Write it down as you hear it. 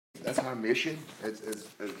That's our mission. As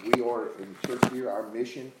we are in church here, our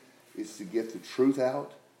mission is to get the truth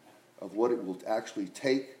out of what it will actually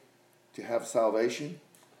take to have salvation.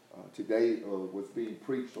 Today, what's being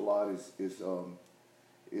preached a lot is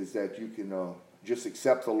that you can just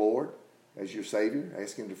accept the Lord as your Savior,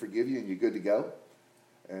 ask Him to forgive you, and you're good to go.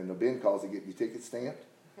 And Ben calls it getting your ticket stamped.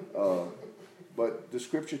 But the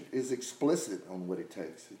Scripture is explicit on what it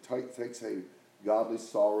takes. It takes a godly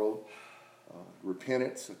sorrow,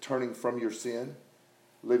 repentance, a turning from your sin,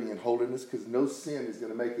 living in holiness, because no sin is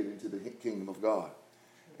going to make it into the kingdom of God.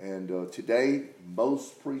 And today,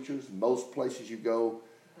 most preachers, most places you go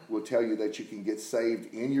will tell you that you can get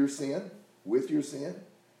saved in your sin, with your sin.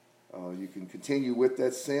 You can continue with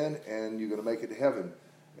that sin, and you're going to make it to heaven.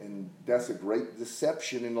 And that's a great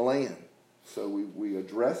deception in the land. So we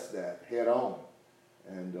address that head on,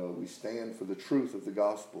 and we stand for the truth of the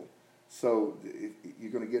gospel. So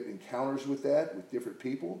you're going to get encounters with that, with different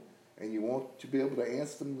people, and you want to be able to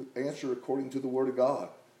answer according to the Word of God.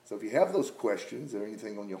 So if you have those questions or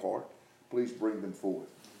anything on your heart, please bring them forth.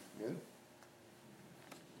 Yeah?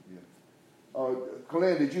 Yeah.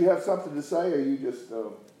 Colin, did you have something to say, or you just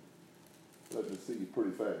let me see your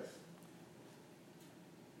pretty face?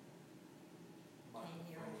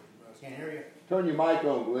 Can't hear you. Turn your mic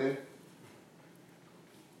on, Glenn. Is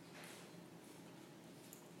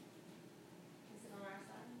it on our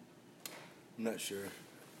side? I'm not sure.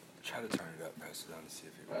 Try to turn it up, pass it down to see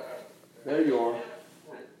if it works. There you are.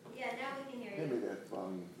 Yeah, now we can hear Hand you. me that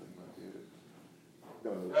volume thing right there. No,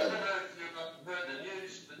 I don't know if you've heard the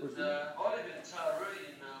news, but I live in Taree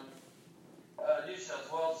in New South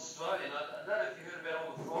Wales, Australia, and I don't know if you heard about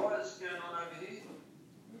all the fires going on over here.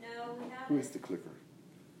 No, we haven't. who is the clicker?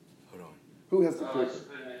 Hold on. Who has the clicker?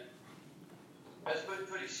 It's been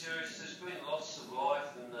pretty serious. There's been loss of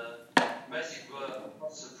life and massive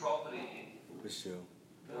loss of property. Michelle,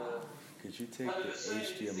 could you take the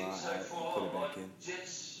HDMI out and put it back in?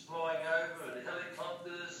 Jets flying over and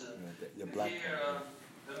helicopters and The black hear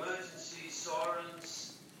emergency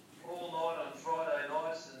sirens all night on Friday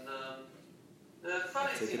nights. And the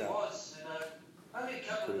funny thing was, only a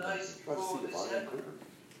couple of days before this happened,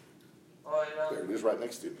 There it is, right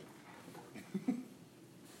next to me.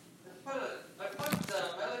 I put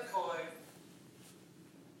Malachi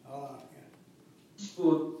Oh,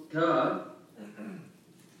 sport car. I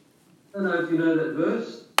don't know if you know that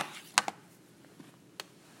verse.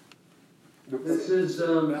 It says,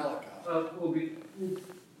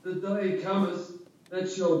 the day cometh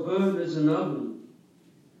that shall burn as an oven,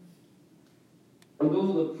 and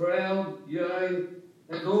all the proud, yea,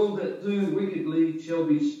 and all that do wickedly shall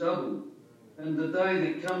be stubble, and the day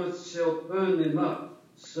that cometh shall burn them up,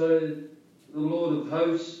 so the Lord of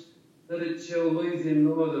hosts, that it shall leave them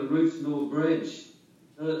neither root nor branch.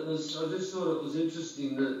 And I just thought it was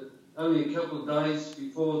interesting that only a couple of days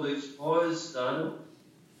before these fires started,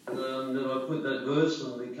 that I put that verse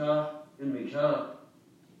on in my car.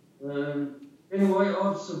 Anyway,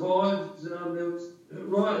 I've survived. There was,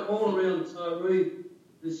 right all around Taree,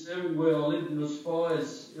 this area where I lived, there was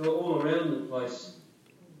fires all around the place.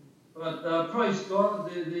 But praise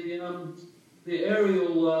God, the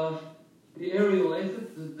aerial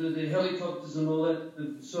effort, the helicopters and all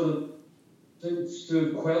that, sort of seems to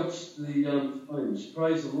have quelched the flames.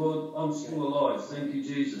 Praise the Lord, I'm still alive. Thank you,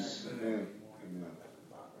 Jesus. Amen.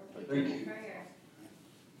 Thank you.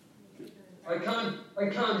 I can't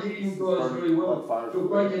hear you guys very well. You're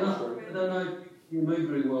breaking up. I don't know if you move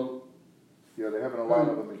very well. Yeah, they're having a lot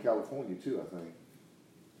of them in California too, I think.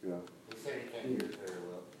 Yeah. he said he can't hear us very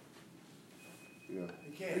well. Yeah.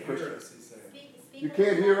 He can't hear us, he said. You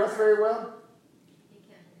can't hear us very well? He can't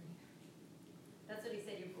hear you. That's what he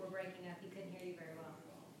said. You were breaking up. He couldn't hear you very well.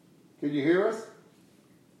 Can you hear us?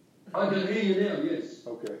 I can hear you now, yes.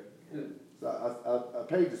 Okay. Yeah. So I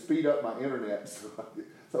paid to speed up my internet, so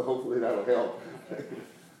hopefully that'll help.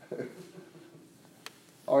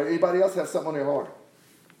 All right, anybody else have something on their heart?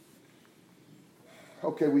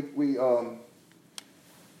 Okay, we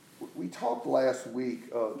talked last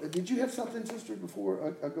week. Did you have something, sister,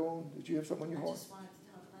 before I go on? Did you have something on your heart? I just wanted to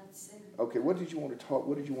talk about sin. Okay, what did you want to talk?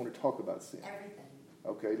 What did you want to talk about sin? Everything.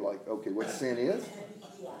 Okay, what sin is?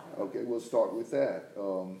 Yeah. Okay, we'll start with that.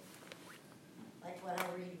 Like what I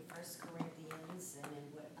read in 1 Corinthians and in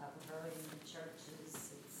what I've heard in the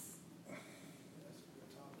churches,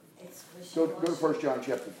 it's Go to 1 John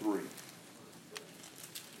chapter 3.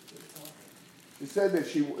 She said that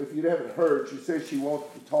if you haven't heard, she says she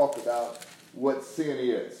wants to talk about what sin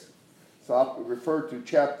is. So I'll refer to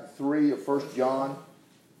chapter 3 of 1 John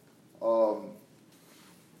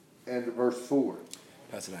and verse 4.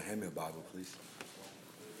 Pastor, hand me a Bible, please.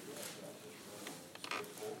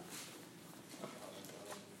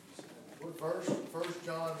 First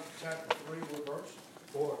John chapter 3, what verse?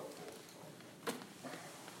 4.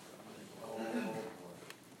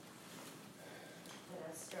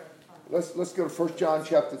 Let's go to 1 John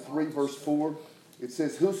chapter 3, verse 4. It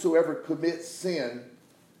says, whosoever commits sin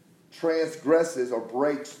transgresses or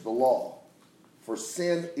breaks the law. For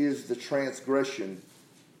sin is the transgression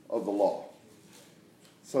of the law.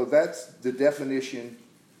 So that's the definition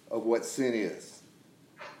of what sin is.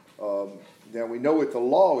 Now we know what the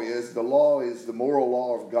law is. The law is the moral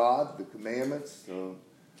law of God, the commandments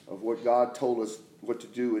of what God told us what to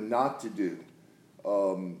do and not to do.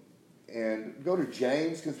 And go to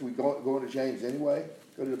James, because we go into James anyway.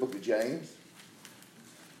 Go to the book of James.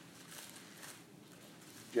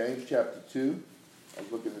 James chapter 2. I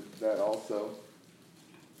was looking at that also.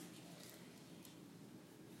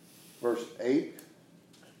 Verse 8.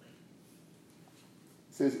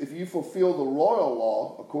 Says, if you fulfill the royal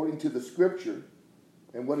law according to the scripture,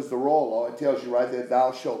 and what is the royal law? It tells you right there,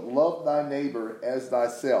 thou shalt love thy neighbor as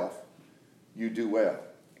thyself. You do well.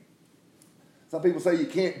 Some people say you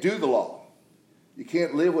can't do the law. You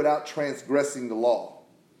can't live without transgressing the law.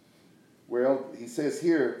 Well, he says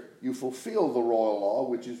here, you fulfill the royal law,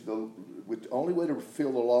 which is the only way to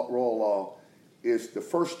fulfill the royal law is the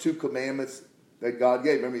first two commandments that God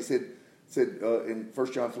gave. Remember, he said in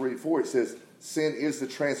 1 John 3:4, it says, sin is the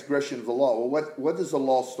transgression of the law. Well, what does the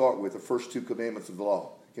law start with, the first two commandments of the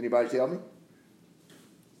law? Can anybody tell me?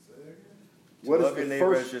 What love your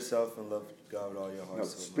neighbor as yourself and love God with all your heart. No,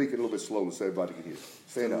 speak it a little bit slowly so everybody can hear.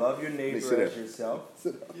 Stand to up. love your neighbor as yourself.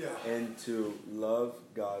 Yeah. And to love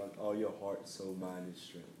God with all your heart, soul, mind, and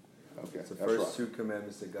strength. Okay, it's the that's first right. two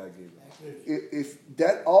commandments that God gave us. If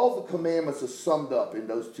that all the commandments are summed up in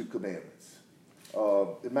those two commandments. As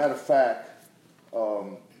a matter of fact,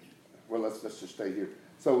 well, let's just stay here.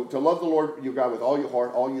 So to love the Lord your God with all your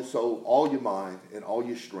heart, all your soul, all your mind, and all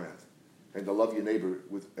your strength, and to love your neighbor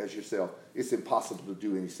as yourself, it's impossible to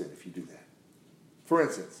do any sin if you do that. For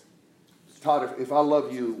instance, Todd, if I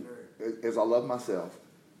love you as I love myself,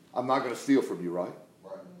 I'm not going to steal from you, right?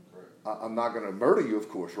 Right. Correct. I'm not going to murder you, of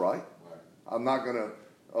course, right? Right. I'm not going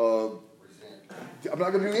to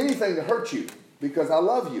do anything to hurt you because I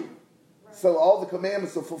love you. Right. So all the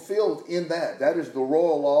commandments are fulfilled in that. That is the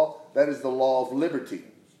royal law. That is the law of liberty.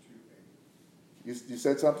 You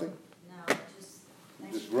said something? No,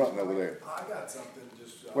 Just grunting over there. I got something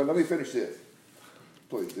just... Well, let me finish this,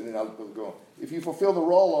 please, and then I'll go on. If you fulfill the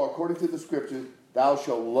royal law according to the scriptures, thou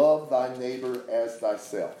shalt love thy neighbor as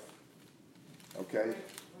thyself. Okay?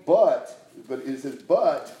 But it says,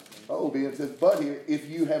 it says, but here, if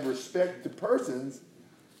you have respect to persons,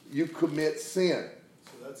 you commit sin.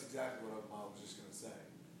 So that's exactly what I was just going to say.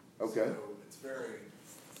 Okay. So it's very...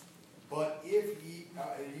 But if ye...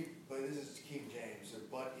 but this is King James. So,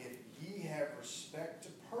 but if ye have respect to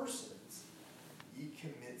persons, ye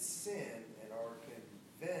commit sin and are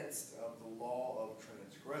convinced of the law of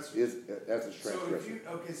transgressors. That's a transgression.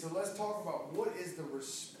 So let's talk about what is the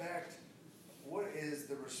respect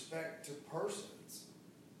to persons?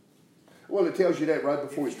 Well, it tells you that right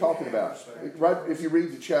before he's talking about it. Right, if you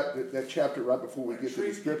read that chapter right before we get to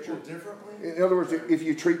the scripture. Differently? In other words, if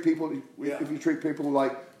you treat people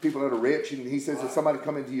like people that are rich, and he says if somebody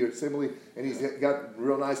come into your assembly and he's got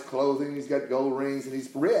real nice clothing, he's got gold rings, and he's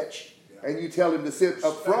rich, and you tell him to sit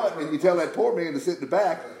up front, and you tell that poor man to sit in the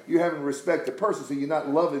back, you haven't respect the person, so you're not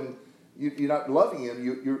loving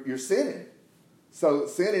him. You're sinning. So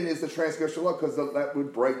sinning is the transgression of law because that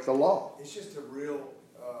would break the law. It's just a real.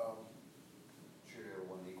 Treat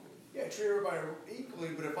everyone equally. Yeah, treat everybody equally.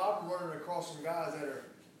 But if I'm running across some guys that are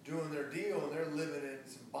doing their deal and they're living in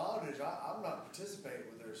some bondage, I'm not participating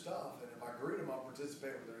with their stuff. And if I greet them, I'm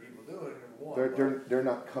participating with their evil doing. They're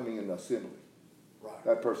not coming in the assembly. Right.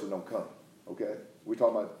 That person don't come. Okay? We're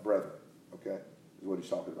talking about brethren. Okay? Is what he's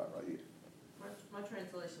talking about right here. My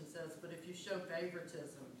translation says, but if you show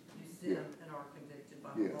favoritism, you sin and are convicted by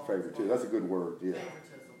the law. Yeah, favoritism. That's a good word. Yeah.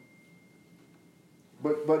 Favoritism.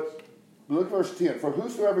 But look at verse 10. For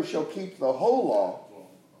whosoever shall keep the whole law,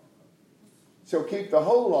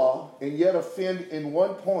 and yet offend in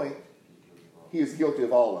one point, he is guilty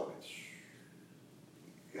of all of it.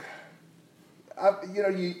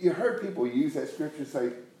 You heard people use that scripture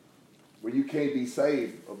say, well, you can't be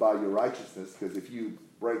saved by your righteousness because if you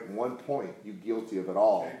break one point, you're guilty of it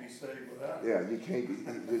all. You can't be saved without. Yeah, you can't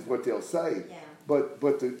be. Is what they'll say. Yeah. But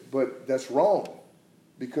that's wrong,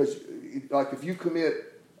 because like if you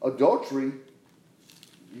commit adultery,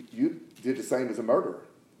 you did the same as a murderer,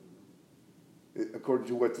 according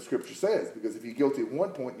to what the scripture says. Because if you're guilty at one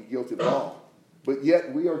point, you're guilty of it all. But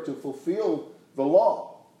yet we are to fulfill the law.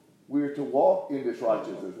 We are to walk in this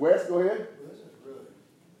righteousness. Wes, go ahead. Well, this is really.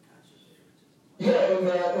 Yeah, and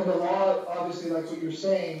the law, obviously, like what you're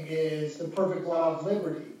saying, is the perfect law of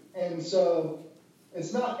liberty. And so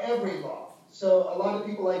it's not every law. So a lot of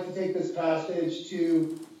people like to take this passage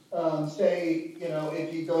to say,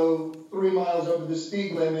 if you go 3 miles over the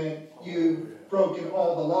speed limit, you've broken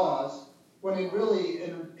all the laws. When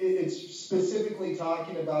it's specifically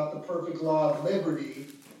talking about the perfect law of liberty,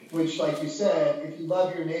 which, like you said, if you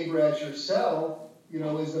love your neighbor as yourself,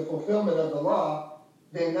 is the fulfillment of the law,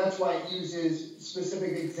 then that's why it uses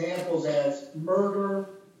specific examples as murder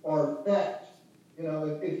or theft.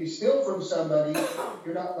 If you steal from somebody,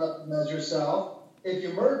 you're not loving them as yourself. If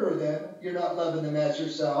you murder them, you're not loving them as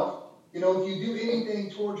yourself. If you do anything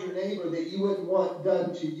towards your neighbor that you wouldn't want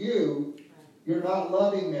done to you, you're not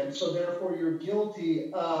loving them. So therefore, you're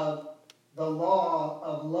guilty of the law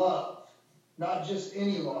of love. Not just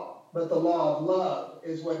any law, but the law of love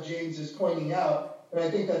is what James is pointing out. And I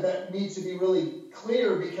think that needs to be really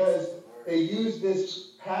clear, because they use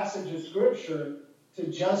this passage of Scripture to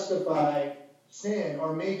justify sin,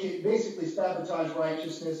 or make it basically sabotage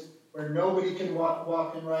righteousness, where nobody can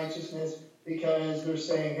walk in righteousness, because they're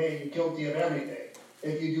saying, hey, you're guilty of everything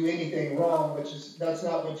if you do anything wrong, that's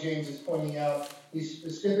not what James is pointing out. He's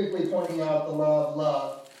specifically pointing out the law of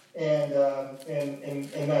love, and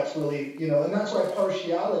that's really, and that's why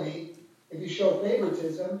partiality, if you show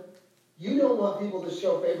favoritism, you don't want people to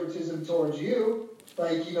show favoritism towards you.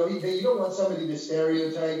 Like, you don't want somebody to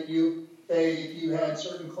stereotype you, say if you had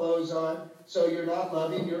certain clothes on, so you're not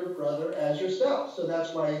loving your brother as yourself. So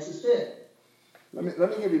that's why it's a sin. Let me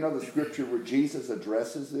give you another scripture where Jesus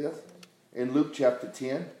addresses this. In Luke chapter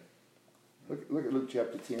 10. Look at Luke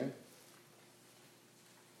chapter 10.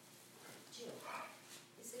 Jill,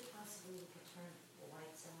 is it possible you could turn the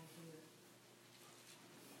lights on here?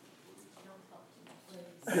 Don't talk to me,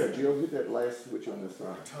 please. Yeah, Jill, get that last switch on this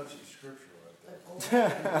side. Touchy scripture right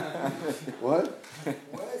there. What?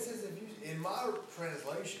 Well, it says in my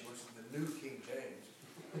translation, which is the New King James.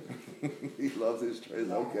 He loves his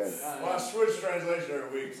translation. Okay. Well, I switch translation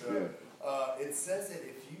every week, so Yeah. it says that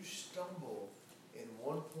if you stumble in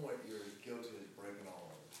one point, you're as guilty as breaking all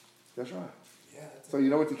of them. That's right. Yeah. So you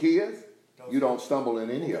know what the key is? You don't stumble in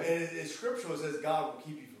any of And it. it's scriptural. It says God will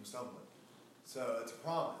keep you from stumbling. So it's a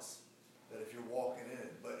promise that if you're walking in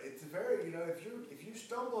it. But it's a very, if you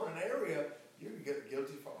stumble in an area, you're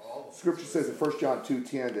guilty for all of it. Scripture says in 1 John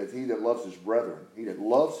 2:10 that he that loves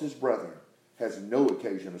his brethren, has no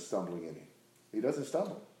occasion of stumbling in him. He doesn't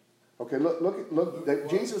stumble. Okay, look.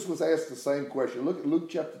 Jesus was asked the same question. Look at Luke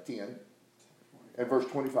chapter 10 and verse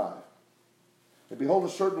 25. And behold, a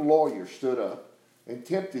certain lawyer stood up and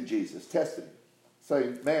tempted Jesus, tested him,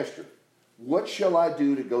 saying, Master, what shall I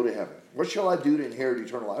do to go to heaven? What shall I do to inherit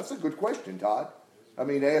eternal life? That's a good question, Todd. I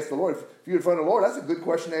mean, to ask the Lord. If you're in front of the Lord, that's a good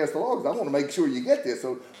question to ask the Lord, because I want to make sure you get this.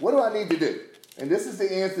 So what do I need to do? And this is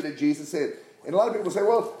the answer that Jesus said. And a lot of people say,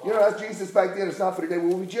 well, that's Jesus back then. It's not for today.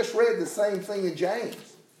 Well, we just read the same thing in James.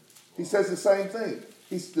 He says the same thing.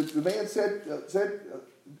 The man said,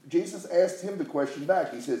 Jesus asked him the question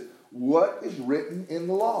back. He says, what is written in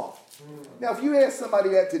the law? Now, if you ask somebody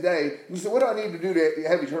that today, and you say, what do I need to do to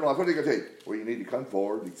have eternal life? What are they going to tell you? Well, you need to come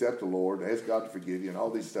forward, accept the Lord, ask God to forgive you, and all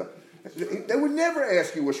these stuff. They would never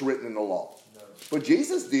ask you what's written in the law. No. But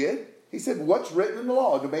Jesus did. He said, what's written in the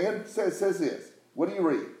law? The man says this. What do you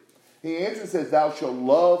read? He answers and says, thou shalt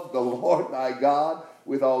love the Lord thy God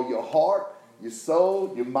with all your heart, your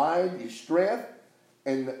soul, your mind, your strength,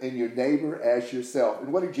 and your neighbor as yourself.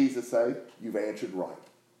 And what did Jesus say? You've answered right.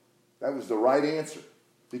 That was the right answer,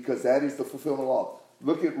 because that is the fulfillment of the law.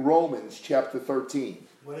 Look at Romans chapter 13.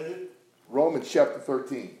 What is it? Romans chapter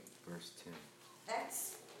 13. Verse 10.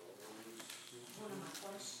 That's one of my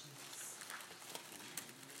questions.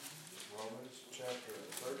 Romans chapter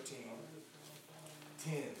 13,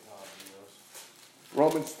 10,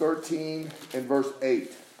 Romans 13 and verse 8.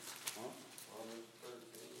 It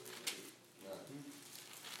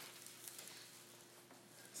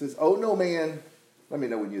says, oh, no man, let me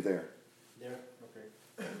know when you're there. There,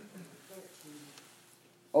 okay.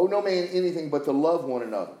 Oh, no man anything but to love one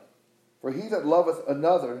another. For he that loveth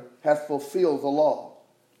another hath fulfilled the law.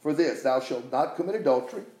 For this, thou shalt not commit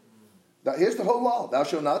adultery. Here's the whole law. Thou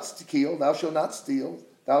shalt not kill, thou shalt not steal,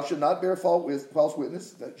 thou shalt not bear false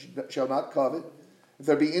witness, thou shalt not covet. If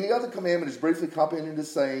there be any other commandment, is briefly comprehended as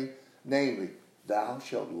saying, namely, thou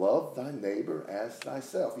shalt love thy neighbor as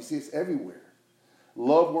thyself. You see, it's everywhere.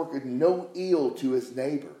 Love worketh no ill to his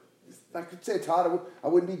neighbor. Like I said, Todd, I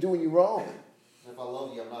wouldn't be doing you wrong. If I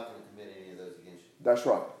love you, I'm not going to commit any of those against you. That's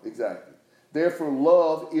right, exactly. Therefore,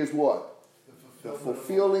 love is what? The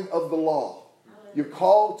fulfilling of the law. You're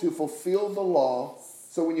called to fulfill the law.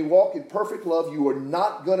 So when you walk in perfect love, you are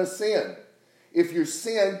not going to sin. If you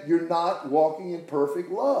sin, you're not walking in perfect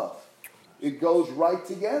love. It goes right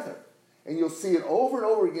together. And you'll see it over and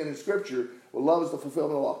over again in Scripture. Well, love is the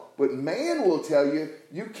fulfillment of the law. But man will tell you,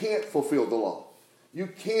 you can't fulfill the law. You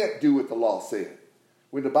can't do what the law said.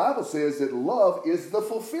 When the Bible says that love is the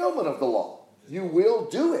fulfillment of the law, you will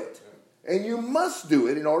do it. And you must do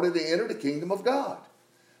it in order to enter the kingdom of God.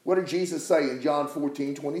 What did Jesus say in John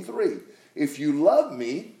 14:23? If you love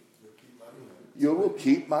me, you will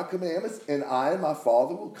keep my commandments, and I and my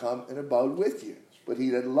Father will come and abide with you. But he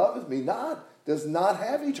that loveth me not does not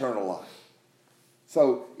have eternal life.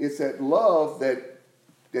 So it's that love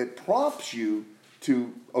that prompts you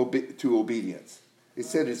to obedience. It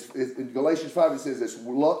said in Galatians 5, it says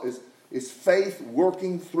it's faith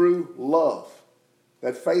working through love.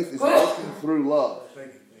 That faith is working through love.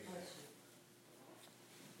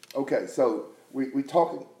 Okay, so we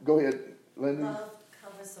talk. Go ahead, Linda. Love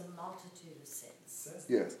covers a multitude of sins.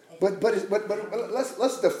 Yes, but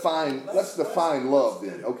let's define love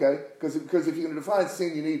then, okay? Because if you're going to define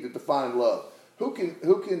sin, you need to define love. Who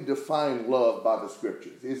can define love by the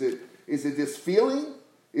Scriptures? Is it this feeling?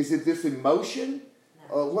 Is it this emotion?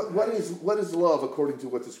 What is love according to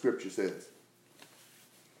what the Scripture says?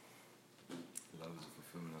 Love is the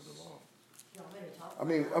fulfillment of the law. You want me to talk I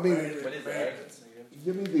mean, What is that?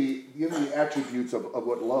 give me the attributes of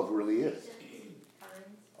what love really is.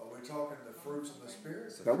 Are we talking the fruits of the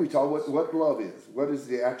Spirit? Now we talk what love is. What is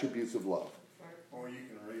the attributes of love? Or you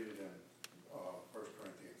can read it in 1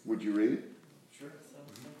 Corinthians. Would you read it? Sure.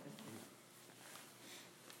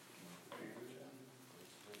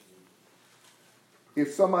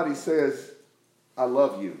 If somebody says, "I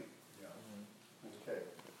love you," Okay.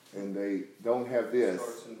 and they don't have this,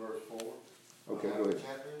 Starts in verse 4. okay, go ahead.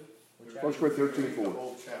 Chapter? 1 Corinthians The 13:4.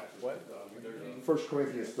 whole chapter. What? 1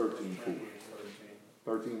 Corinthians 13:4.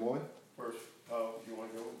 13:1. First, you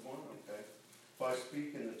want to go with one? Okay. If I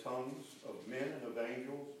speak in the tongues of men and of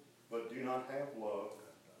angels, but do not have love,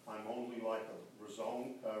 I'm only like a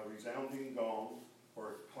resounding gong or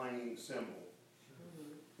a clanging cymbal.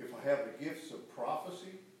 If I have the gifts of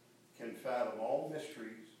prophecy, can fathom all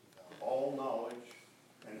mysteries, all knowledge,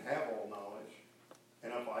 and have all knowledge,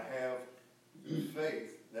 and if I have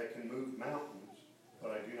faith that can move mountains,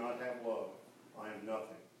 but I do not have love, I am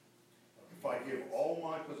nothing. If I give all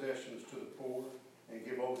my possessions to the poor and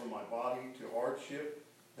give over my body to hardship,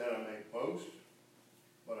 that I may boast,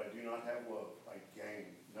 but I do not have love, I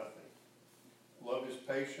gain nothing. Love is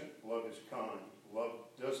patient, love is kind. Love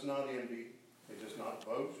does not envy, it does not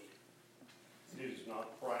boast, it is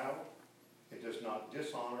not proud, it does not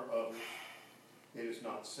dishonor others, it is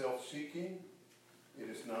not self-seeking, it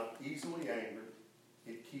is not easily angered,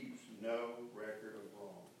 it keeps no record of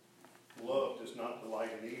wrong. Love does not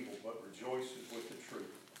delight in evil, but rejoices with the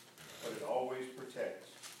truth. But it always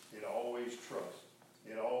protects, it always trusts,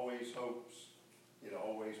 it always hopes, it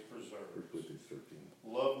always preserves.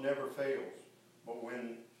 Love never fails, but where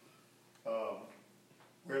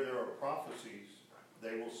there are prophecies,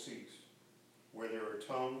 they will cease. Where there are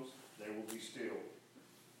tongues, they will be stilled.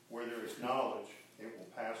 Where there is knowledge, it will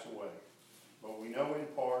pass away. But we know in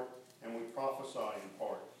part, and we prophesy in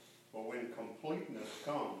part. But when completeness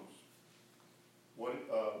comes, what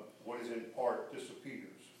is in part disappears.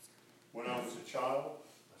 When I was a child,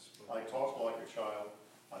 I talked like a child,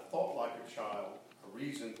 I thought like a child, I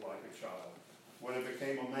reasoned like a child. When I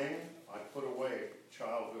became a man, I put away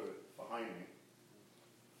childhood behind me.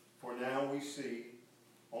 For now we see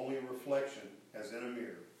only a reflection as in a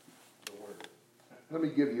mirror, the Word. Let me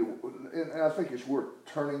give you, and I think it's worth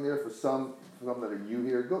turning there for some that are new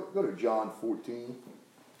here. Go to John 14.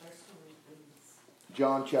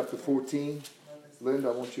 John chapter 14. Linda,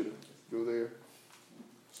 I want you to go there.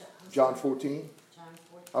 John 14.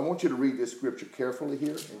 I want you to read this scripture carefully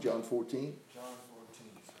here in John 14.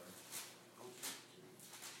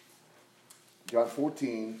 John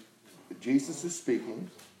 14, Jesus is speaking.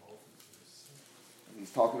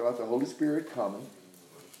 He's talking about the Holy Spirit coming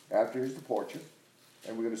after his departure.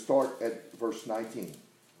 And we're going to start at verse 19.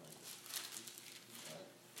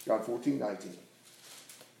 John 14:19.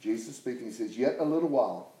 Jesus speaking, he says, "Yet a little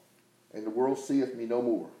while, and the world seeth me no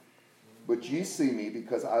more. But ye see me,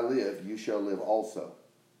 because I live, you shall live also.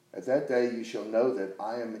 At that day you shall know that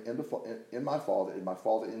I am in my Father, and my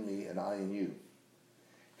Father in me, and I in you.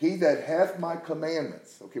 He that hath my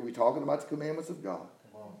commandments," okay, we're talking about the commandments of God,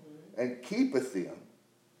 "and keepeth them,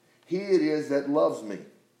 he it is that loves me."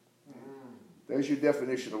 There's your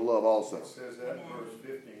definition of love also. It says that in verse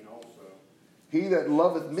 15 also. "He that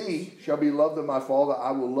loveth me shall be loved of my Father.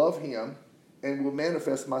 I will love him and will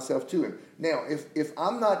manifest myself to him." Now, if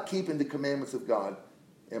I'm not keeping the commandments of God,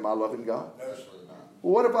 Am I loving God? Absolutely not.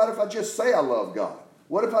 Well, what about if I just say I love God?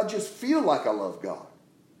 What if I just feel like I love God?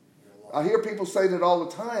 I hear people say that all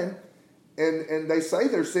the time, and they say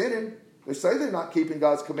they're sinning. They say they're not keeping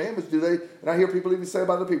God's commandments, do they? And I hear people even say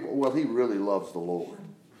about other people, well, he really loves the Lord.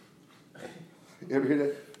 You ever hear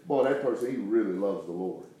that? Boy, that person, he really loves the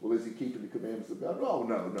Lord. Well, is he keeping the commandments of God? Oh,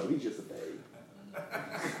 no, he's just a babe.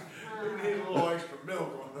 We need a little extra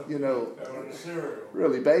milk on the, You know, on the cereal.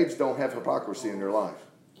 really, babes don't have hypocrisy in their life.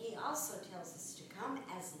 He also tells us to come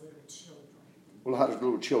as little children. Well, how does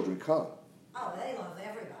little children come? Oh, they love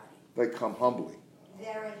everybody. They come humbly.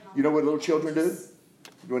 Very humble. You know what little children do?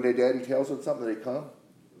 When their daddy tells them something, they come.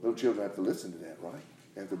 Little children have to listen to that, right?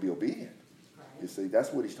 They have to be obedient. You see,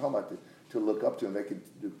 that's what he's talking about, to look up to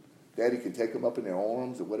him. Daddy can take them up in their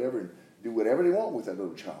arms or whatever and do whatever they want with that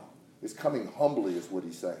little child. It's coming humbly is what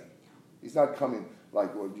he's saying. He's not coming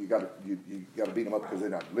like, well, you got to beat them up because they're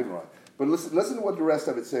not living right. But listen to what the rest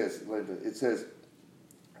of it says, Linda. It says,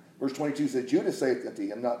 verse 22 says, Judas saith unto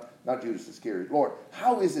him, not Judas Iscariot, Lord,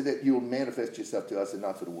 how is it that you will manifest yourself to us and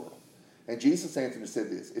not to the world? And Jesus answered and said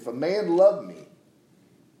this, if a man love me,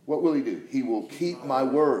 what will he do? He will keep my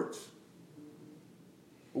words.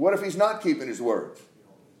 But what if he's not keeping his words?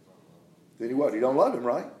 Then he what? He don't love him,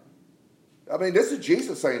 right? I mean, this is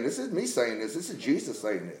Jesus saying this. This is me saying this. This is Jesus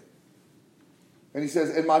saying it. And he says,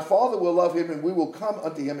 and my Father will love him, and we will come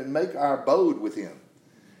unto him and make our abode with him.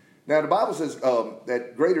 Now, the Bible says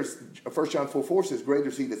that 1 John 4:4 says, greater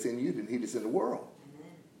is he that's in you than he that's in the world.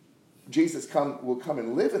 Jesus will come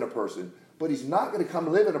and live in a person, but he's not going to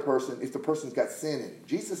come live in a person if the person's got sin in him.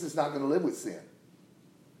 Jesus is not going to live with sin.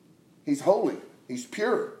 He's holy. He's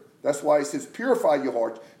pure. That's why he says, purify your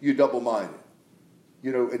heart, you double-minded.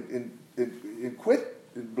 You know, and quit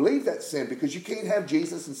and believe that sin, because you can't have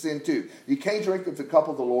Jesus and sin too. You can't drink of the cup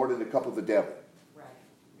of the Lord and the cup of the devil. Right.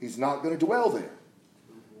 He's not going to dwell there.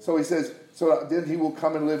 So he says, so then he will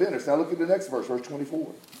come and live in us. Now look at the next verse, verse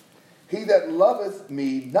 24. He that loveth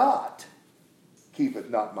me not, keepeth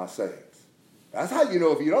not my sayings. That's how you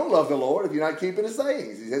know if you don't love the Lord, if you're not keeping his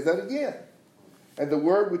sayings. He says that again. And the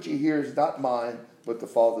word which ye hear is not mine, but the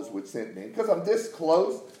Father's which sent me. Because I'm this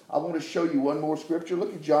close, I want to show you one more scripture.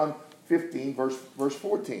 Look at John 15, verse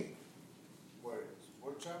 14. Wait,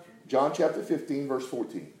 what chapter? John chapter 15, verse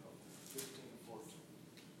 14. 15, 14.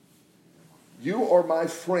 You are my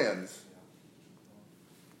friends.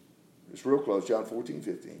 It's real close, John 14,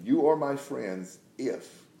 15. You are my friends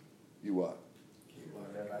if you what?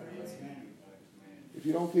 If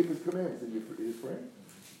you don't keep his commandments, then you're his friend.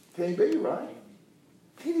 Can't be, right?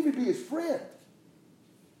 Can't even be his friend.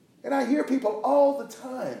 And I hear people all the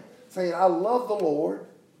time saying, I love the Lord,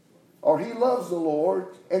 or he loves the Lord,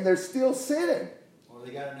 and they're still sinning. Well,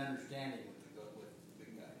 they got an understanding with the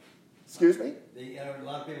big guy. Excuse me? A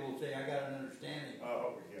lot of people will say, I got an understanding.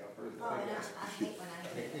 Oh, yeah, I've heard Oh, that. and I hate when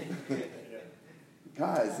I hear that.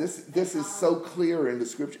 Guys, this is so clear in the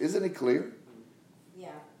scripture. Isn't it clear? Yeah.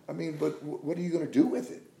 I mean, but what are you going to do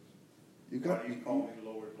with it? You got You call me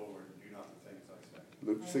Lord, Lord, and do not the things I say.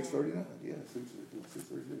 Luke 6:39. Yeah,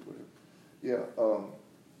 6:36, whatever.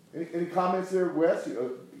 Yeah. Any comments there, Wes?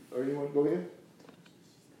 Or anyone go ahead?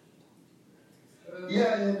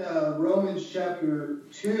 Yeah, in Romans chapter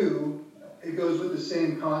 2, it goes with the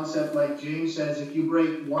same concept like James says, if you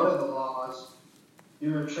break one of the laws,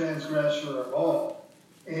 you're a transgressor of all.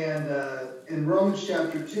 And in Romans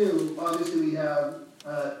chapter 2, obviously we have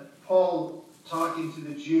Paul talking to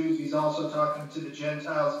the Jews. He's also talking to the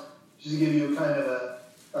Gentiles. Just to give you a kind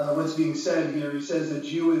of what's being said here, he says the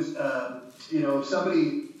Jew is, if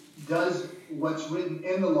somebody does what's written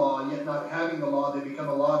in the law, yet not having the law, they become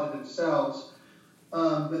a law to themselves.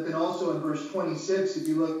 But then also in verse 26, if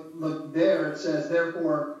you look there, it says,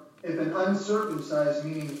 therefore, if an uncircumcised,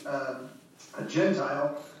 meaning a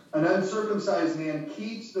Gentile, an uncircumcised man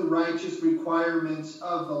keeps the righteous requirements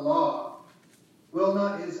of the law, will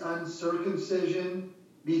not his uncircumcision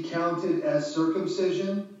be counted as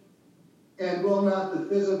circumcision? And will not the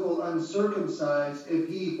physical uncircumcised, if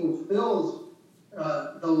he fulfills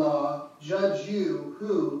the law, judge you,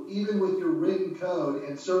 who, even with your written code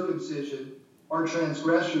and circumcision, are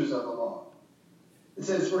transgressors of the law? It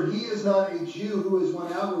says, for he is not a Jew who is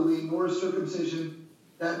one outwardly, nor is circumcision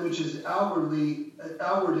that which is outward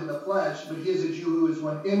in the flesh, but he is a Jew who is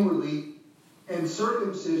one inwardly, and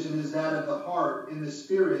circumcision is that of the heart, in the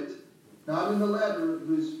spirit, not in the letter,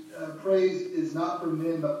 whose praise is not from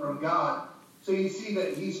men, but from God. So you see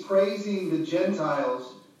that he's praising the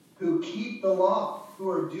Gentiles who keep the law, who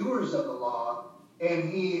are doers of the law,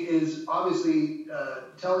 and he is obviously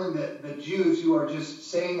telling the Jews who are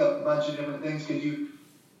just saying a bunch of different things, because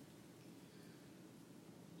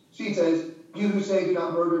he says, you who say do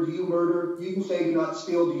not murder, do you murder? You who say do not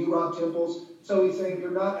steal, do you rob temples? So he's saying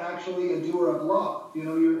you're not actually a doer of law. You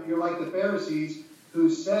know, you're like the Pharisees who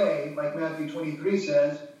say, like Matthew 23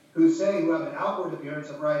 says, who say, who have an outward appearance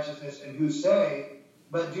of righteousness, and who say,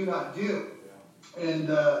 but do not do.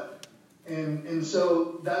 Yeah. And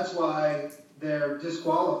so that's why they're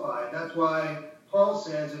disqualified. That's why Paul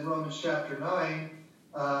says in Romans chapter 9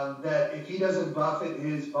 that if he doesn't buffet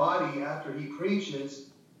his body after he preaches,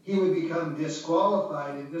 he would become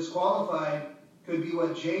disqualified. And disqualified could be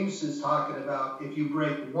what James is talking about. If you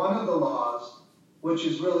break one of the laws, which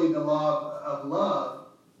is really the law of love,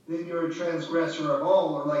 then you're a transgressor of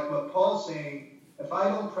all. Or like what Paul's saying, if I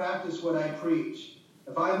don't practice what I preach,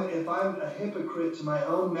 if I'm a hypocrite to my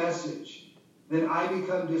own message, then I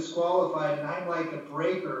become disqualified and I'm like a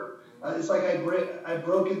breaker. It's like I've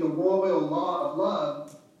broken the royal law of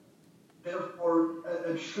love. Therefore,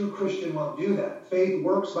 a true Christian won't do that. Faith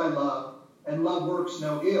works by love, and love works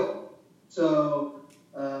no ill. So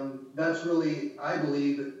that's really, I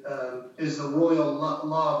believe, is the royal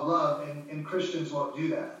law of love, and Christians won't do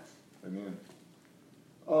that. Amen.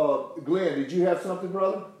 Glenn, did you have something,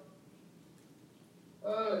 brother?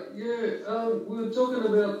 We were talking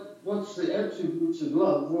about what's the attributes of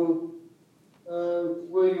love. Well,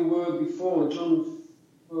 where you were before, John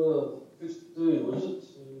 15, was it?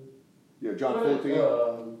 Yeah, John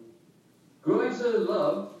 14. Greater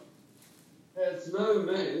love hath no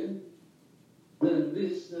man than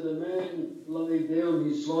this, that a man lay down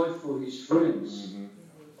his life for his friends. Mm-hmm.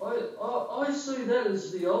 I see that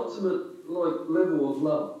as the ultimate level of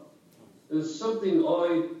love. It's something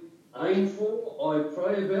I aim for, I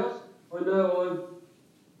pray about. I know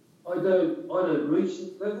I don't reach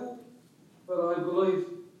that level, but I believe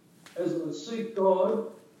as I seek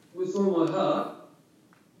God with all my heart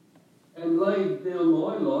and lay down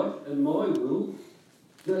my life and my will,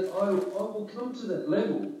 that I will come to that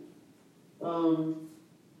level.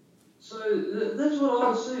 So that's what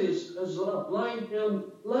I see as love, laying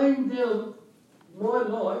down my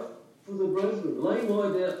life for the brethren, laying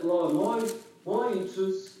my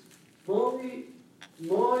interests,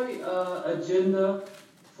 my agenda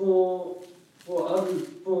for others,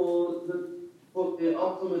 for the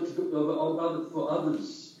ultimate good of others, for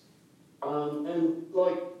others. And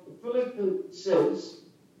like Philippians says,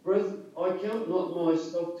 brethren, I count not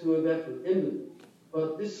myself to have apprehended,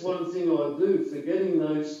 but this one thing I do, forgetting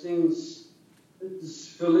those things. This is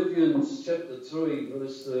Philippians chapter 3,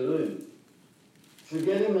 verse 13.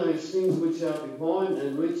 Forgetting those things which are behind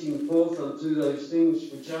and reaching forth unto those things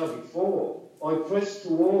which are before, I press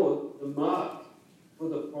toward the mark for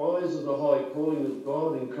the prize of the high calling of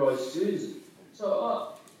God in Christ Jesus.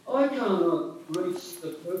 So I cannot reach the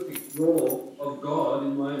perfect law of God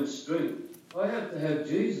in my own strength. I have to have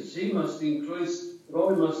Jesus. He must increase, but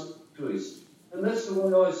I must decrease. And that's the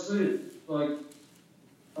way I see it. Like,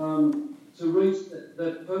 to reach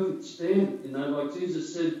that perfect standard, like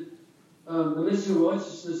Jesus said, unless your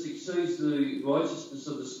righteousness exceeds the righteousness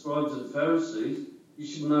of the scribes and Pharisees, you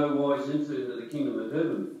should no wise enter into the kingdom of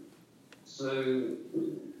heaven. So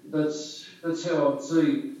that's how I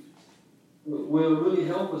see will really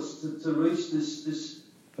help us to reach this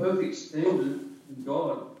perfect standard in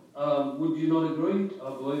God. Would you not agree? I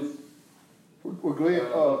believe. Well, Glenn,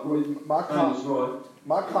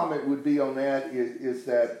 my comment would be on that is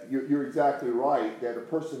that you're exactly right, that a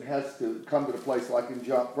person has to come to the place like in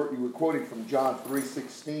John, you were quoting from John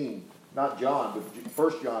 3:16, not John, but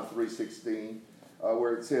 1 John 3:16,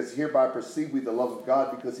 where it says, hereby perceive we the love of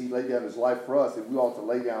God because he laid down his life for us, and we ought to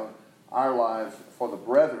lay down our lives for the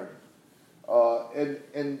brethren.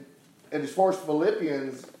 And as far as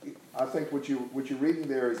Philippians, I think what you're reading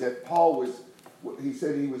there is that Paul was, he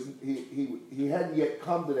said he hadn't yet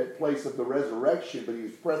come to that place of the resurrection, but he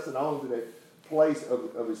was pressing on to that place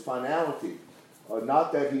of his finality.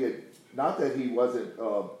 Not that he had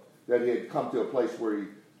come to a place where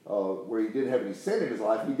he didn't have any sin in his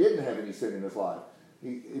life. He didn't have any sin in his life.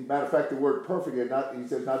 Matter of fact, the word perfect, he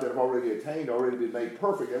says not that I've already attained, already been made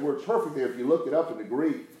perfect. That word perfect there, if you look it up in the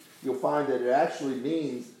Greek, you'll find that it actually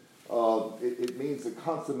means it means the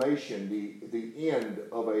consummation, the end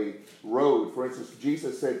of a road. For instance,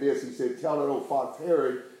 Jesus said this. He said, tell that old fox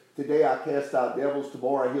Herod, today I cast out devils,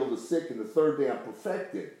 tomorrow I heal the sick, and the third day I'm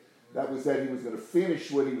perfected. That was that he was going to finish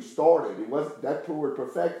what he was started. It wasn't that word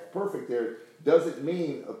perfect there doesn't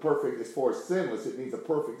mean a perfect as far as sinless. It means a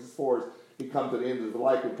perfect as far as he comes to the end of the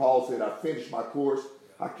life. When Paul said, I finished my course,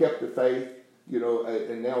 I kept the faith,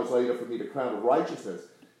 and now it's laid up for me the crown of righteousness.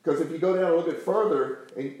 Because if you go down a little bit further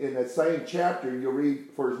in that same chapter, you'll read,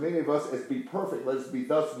 for as many of us as be perfect, let us be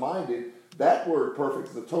thus minded. That word perfect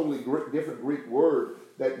is a totally different Greek word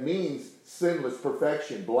that means sinless,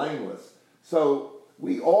 perfection, blameless. So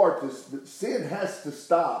sin has to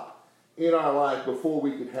stop in our life before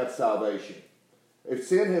we can have salvation. If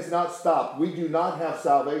sin has not stopped, we do not have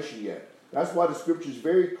salvation yet. That's why the scripture is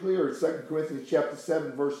very clear in 2 Corinthians chapter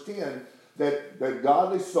 7, verse 10, that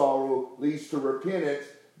godly sorrow leads to repentance,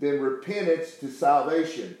 then repentance to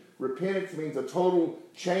salvation. Repentance means a total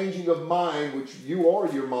changing of mind, which you are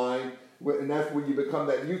your mind, and that's when you become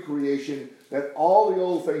that new creation, that all the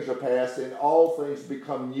old things are past and all things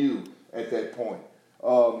become new at that point.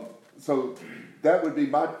 So that would be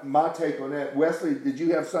my take on that. Wesley, did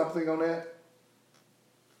you have something on that?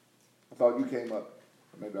 I thought you came up.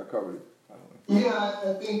 Maybe I covered it. I don't know.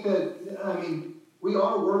 Yeah, I think that, we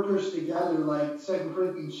are workers together, like 2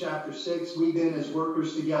 Corinthians chapter 6. We then, as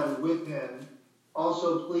workers together with him,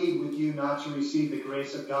 also plead with you not to receive the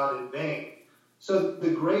grace of God in vain. So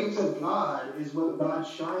the grace of God is what God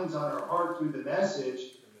shines on our heart through the message.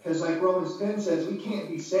 Because like Romans 10 says, we can't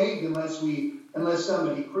be saved unless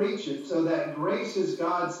somebody preaches. So that grace is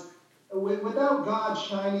God's. Without God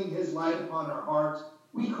shining his light upon our hearts,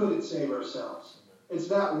 we couldn't save ourselves. It's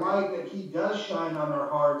that light that he does shine on our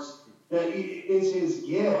hearts that is his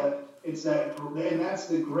gift. It's that, and that's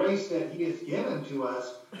the grace that he has given to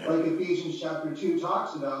us, like Ephesians chapter 2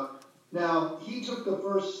 talks about. Now, he took the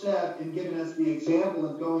first step in giving us the example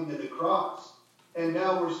of going to the cross, and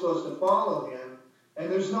now we're supposed to follow him,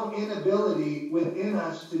 and there's no inability within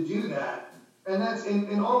us to do that. And that's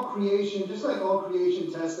in all creation, just like all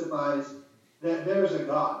creation testifies that there's a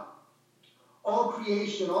God. All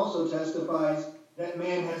creation also testifies that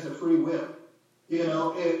man has a free will. You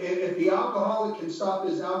know, if the alcoholic can stop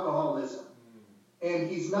his alcoholism, and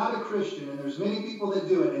he's not a Christian, and there's many people that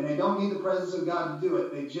do it, and they don't need the presence of God to do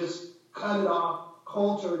it, they just cut it off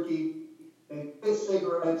cold turkey, they quit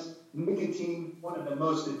cigarettes, nicotine, one of the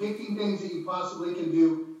most addicting things that you possibly can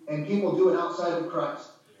do, and people do it outside of Christ.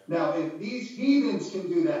 Now, if these heathens can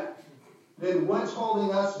do that, then what's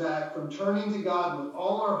holding us back from turning to God with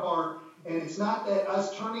all our heart? And it's not that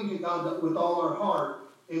us turning to God with all our heart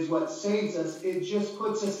is what saves us. It just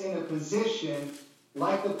puts us in a position,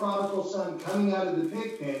 like the prodigal son coming out of the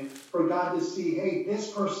pig pen, for God to see, hey,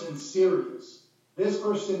 this person's serious. This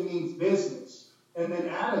person means business. And then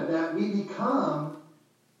out of that, we become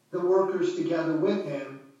the workers together with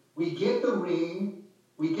him. We get the ring.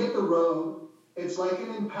 We get the robe. It's like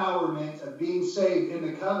an empowerment of being saved in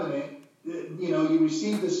the covenant. You know, you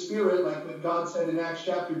receive the Spirit, like what God said in Acts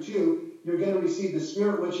chapter 2. You're going to receive the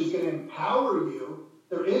Spirit, which is going to empower you.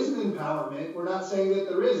 There is an empowerment. We're not saying that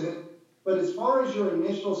there isn't. But as far as your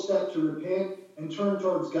initial step to repent and turn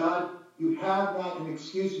towards God, you have not an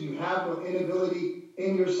excuse and you have no inability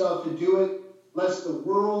in yourself to do it, lest the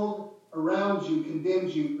world around you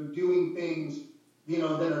condemns you for doing things, you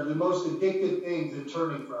know, that are the most addictive things and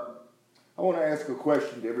turning from it. I want to ask a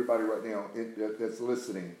question to everybody right now that's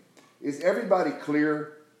listening. Is everybody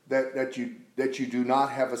clear that you do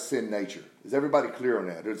not have a sin nature? Is everybody clear on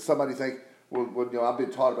that? Does somebody think, well, you know, I've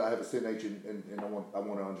been taught about I have a sin nature, and I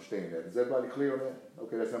want to understand that. Is everybody clear on that?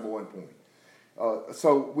 Okay, that's number one point.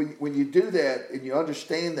 So when you do that and you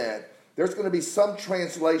understand that, there's going to be some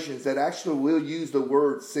translations that actually will use the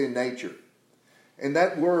word sin nature. And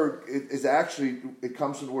that word is actually, it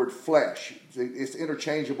comes from the word flesh. It's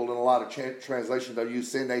interchangeable in a lot of translations. They'll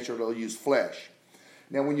use sin nature, they'll use flesh.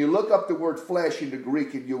 Now, when you look up the word flesh in the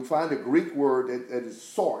Greek, you'll find a Greek word that is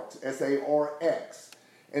sarx, S-A-R-X.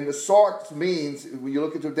 And the sarx means, when you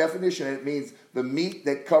look at the definition, it means the meat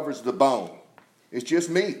that covers the bone. It's just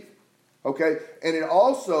meat. Okay? And it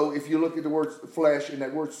also, if you look at the word flesh and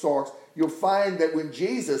that word sarx, you'll find that when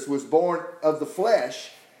Jesus was born of the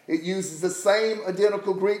flesh, it uses the same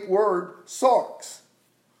identical Greek word, sarx.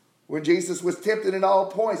 When Jesus was tempted in all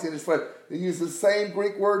points in his flesh, they used the same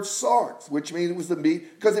Greek word, sarx, which means it was the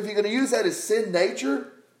meat. Because if you're going to use that as sin nature,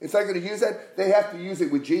 if they're going to use that, they have to use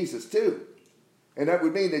it with Jesus too. And that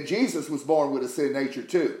would mean that Jesus was born with a sin nature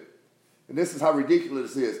too. And this is how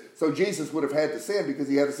ridiculous this is. So Jesus would have had to sin because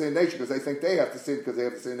he had a sin nature, because they think they have to sin because they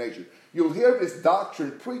have a sin nature. You'll hear this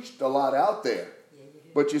doctrine preached a lot out there.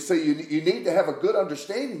 But you see, you need to have a good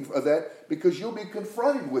understanding of that, because you'll be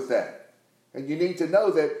confronted with that. And you need to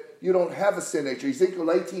know that you don't have a sin nature. Ezekiel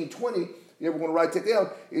 18:20, you ever want to write that down?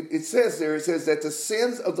 It says there, it says that the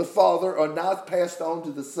sins of the father are not passed on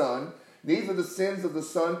to the son, neither the sins of the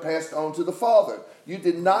son passed on to the father. You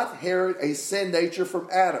did not inherit a sin nature from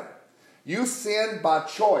Adam. You sinned by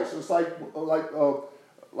choice. It's like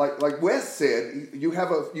Wes said, you're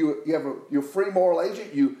a free moral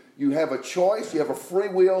agent. You have a choice. You have a free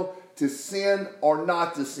will to sin or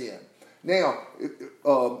not to sin. Now,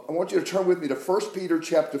 I want you to turn with me to 1 Peter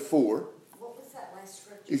chapter 4. What was that last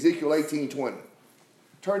scripture Ezekiel 18:20.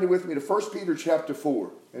 Turn with me to 1 Peter chapter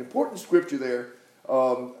 4. An important scripture there.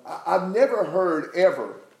 I've never heard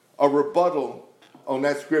ever a rebuttal on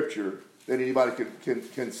that scripture that anybody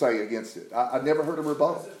can say against it. I've never heard a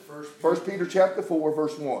rebuttal. 1 Peter chapter 4,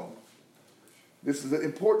 verse 1. This is an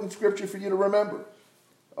important scripture for you to remember.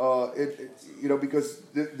 Because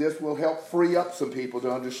this will help free up some people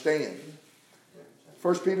to understand.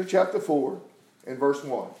 1 Peter chapter 4 and verse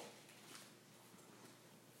 1.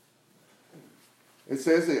 It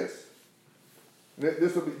says this.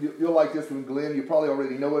 You'll like this one, Glenn. You probably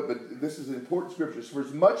already know it, but this is an important scripture. For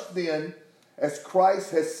as much then as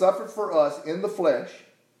Christ has suffered for us in the flesh,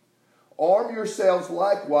 arm yourselves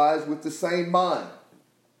likewise with the same mind.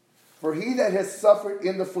 For he that has suffered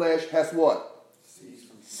in the flesh has what?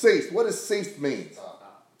 Ceased. What does ceased mean?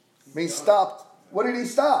 Means stopped. What did he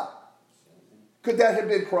stop? Could that have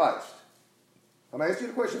been Christ? I'm going to ask you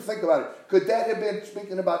the question. Think about it. Could that have been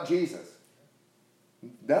speaking about Jesus?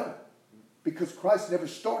 No. Because Christ never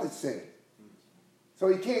started sinning. So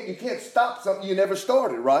you can't stop something you never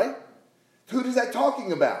started, right? Who is that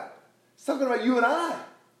talking about? It's talking about you and I.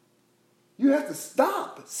 You have to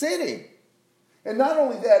stop sinning. And not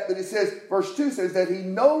only that, but it says, verse 2 says that he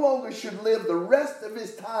no longer should live the rest of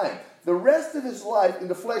his time, the rest of his life in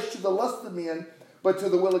the flesh to the lust of men, but to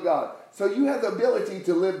the will of God. So you have the ability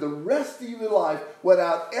to live the rest of your life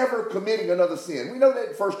without ever committing another sin. We know that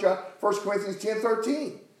in 1 Corinthians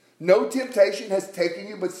 10:13. No temptation has taken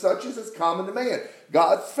you, but such as is common to man.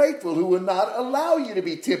 God's faithful, who will not allow you to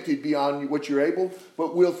be tempted beyond what you're able,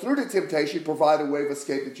 but will through the temptation provide a way of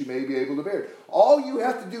escape that you may be able to bear. All you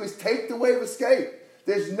have to do is take the way of escape.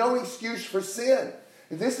 There's no excuse for sin.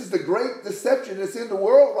 And this is the great deception that's in the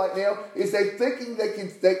world right now, is they thinking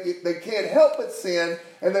they can't help but sin,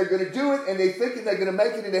 and they're going to do it, and they thinking they're going to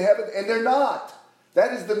make it into heaven, and they're not.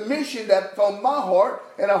 That is the mission that's on my heart,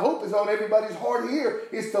 and I hope is on everybody's heart here,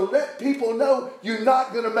 is to let people know you're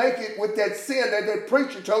not going to make it with that sin that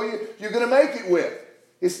preacher told you you're going to make it with.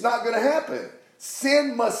 It's not going to happen.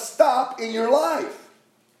 Sin must stop in your life.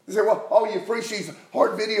 You say, well, you preach these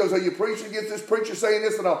hard videos, or you preach against this preacher saying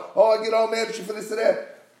this and all. I get all mad at you for this and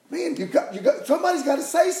that. Man, somebody's got to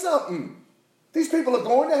say something. These people are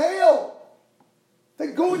going to hell.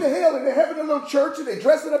 They're going to hell, and they're having a little church, and they're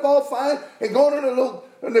dressing up all fine, and going on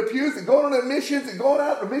the pews, and going on their missions, and going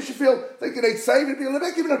out in the mission field, thinking they'd save people.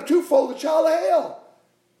 They're giving a twofold the child of hell.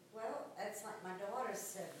 Well, that's like my daughter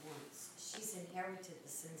said once. She's inherited the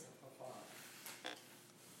sins of her father.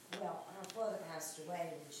 Well, her father passed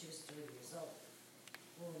away when she was 3 years old.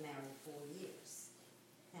 We were married 4 years.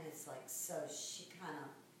 And it's like, so she kind of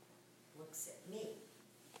looks at me.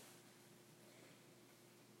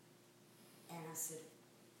 And I said,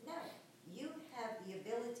 no, you have the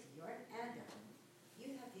ability, you're an adult, you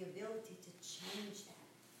have the ability to change that.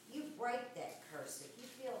 You break that curse. If you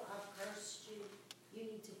feel I've cursed you, you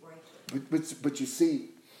need to break it. But you see,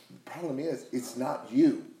 the problem is, it's not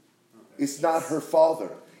you. It's not her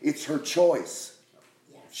father. It's her choice.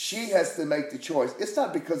 Yes. She has to make the choice. It's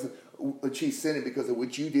not because she's sinning because of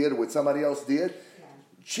what you did or what somebody else did. Yeah.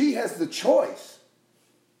 She has the choice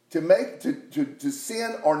to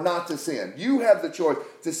sin or not to sin. You have the choice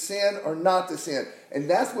to sin or not to sin. And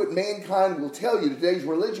that's what mankind will tell you. Today's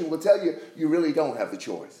religion will tell you you really don't have the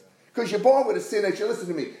choice. Because you're born with a sin nature. Listen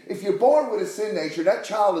to me. If you're born with a sin nature, that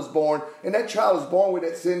child is born, and that child is born with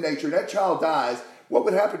that sin nature, and that child dies, what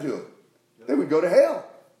would happen to him? They would go to hell.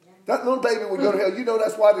 That little baby would go to hell. You know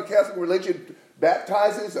that's why the Catholic religion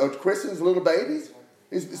baptizes or christens little babies?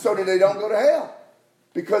 Is so that they don't go to hell.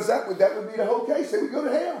 Because that would be the whole case. They would go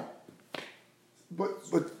to hell. But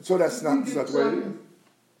so that's not the way it is.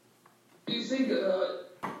 Do you think,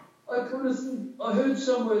 I heard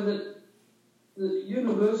somewhere that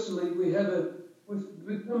universally we've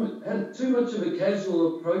had too much of a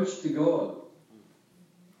casual approach to God.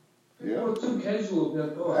 Yeah. We're too casual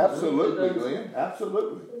about God. Absolutely, Glenn.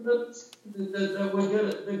 Absolutely. That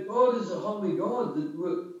God is a holy God, that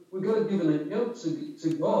we're going to give an account to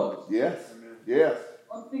God. Yes. Yes.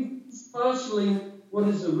 I think it's partially what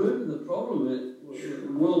is the root of the problem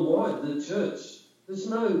worldwide, the church.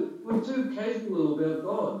 We're too casual about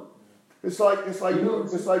God. It's like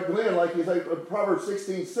Glenn, like you say, Proverbs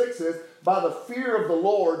 16:6 says, by the fear of the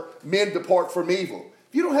Lord, men depart from evil.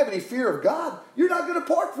 If you don't have any fear of God, you're not going to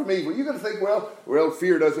depart from evil. You're going to think, well,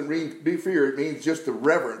 fear doesn't mean be fear. It means just to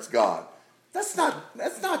reverence God. That's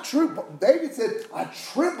not true. David said, I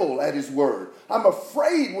tremble at his word. I'm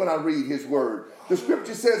afraid when I read his word. The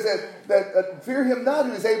scripture says that fear him not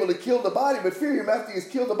who is able to kill the body, but fear him after he has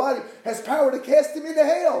killed the body, has power to cast him into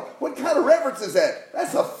hell. What kind of reverence is that?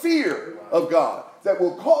 That's a fear of God. that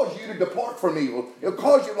will cause you to depart from evil. It'll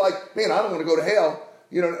cause you like, man, I don't want to go to hell.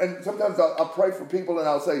 You know, and sometimes I'll pray for people and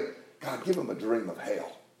I'll say, God, give them a dream of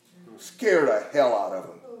hell. Scare the hell out of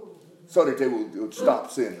them so that they will stop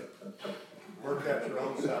sinning. Work out your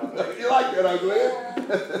own salvation. You like that, Uncle Ed?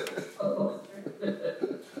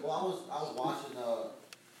 Well, I was watching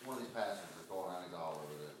one of these pastors that's going around. He's all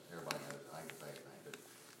over that. Everybody knows. I ain't gonna say anything, but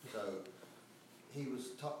so he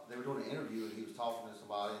was. They were doing an interview, and he was talking to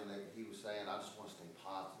somebody, and he was saying, "I just want to stay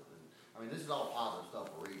positive." And I mean, this is all positive stuff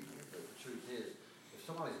we're reading here, but the truth is, if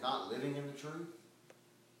somebody's not living in the truth,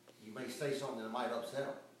 you may say something that might upset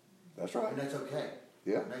them. That's right. And that's okay.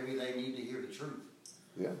 Yeah. Maybe they need to hear the truth.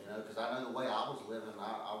 Yeah. You know, because I know the way I was living,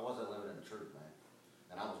 I wasn't living in the truth, man.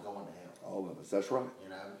 And I was going to hell. All of us. That's right. You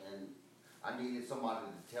know, and I needed somebody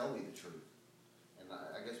to tell me the truth. And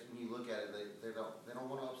I guess when you look at it, they don't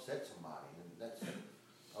want to upset somebody. And that's,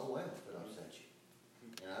 oh well, if it upsets you.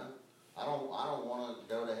 You know? I don't want to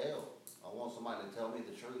go to hell. I want somebody to tell me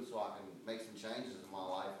the truth so I can make some changes in my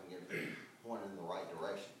life and get pointed in the right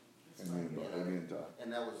direction. Amen. You know? Amen, Todd.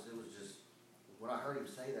 And it was just, when I heard him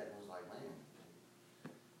say that, it was like, man,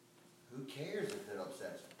 who cares if it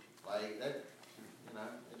upsets them? Like, that, you know,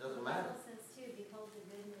 it doesn't matter. The Bible says too, behold the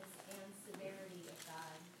goodness and severity of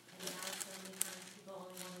God. And now so many times people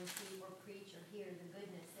only want to see or preach or hear the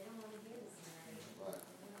goodness. They don't want to hear the severity.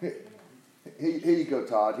 Right. Here you go,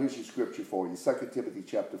 Todd. Here's your scripture for you. 2 Timothy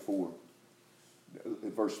chapter 4,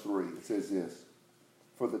 verse 3. It says this.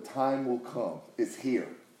 For the time will come. It's here.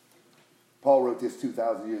 Paul wrote this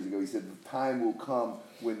 2,000 years ago. He said, the time will come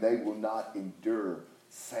when they will not endure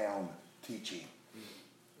sound teaching.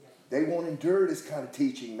 They won't endure this kind of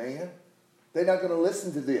teaching, man. They're not going to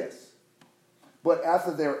listen to this. But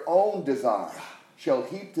after their own desire shall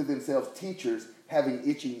heap to themselves teachers having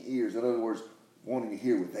itching ears. In other words, wanting to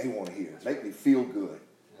hear what they want to hear. Make me feel good.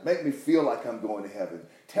 Make me feel like I'm going to heaven.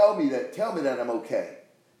 Tell me that I'm okay.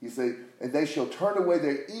 You see, and they shall turn away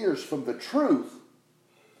their ears from the truth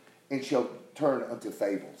and shall turn unto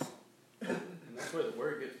fables. And that's where the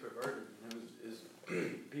word gets perverted. You know, is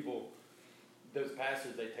people, those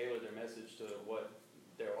pastors, they tailor their message to what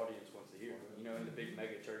their audience wants to hear. You know, in the big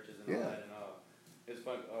mega churches and all that. And it's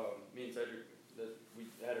fun. Me and Cedric, we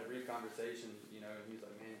had a brief conversation. You know, and he's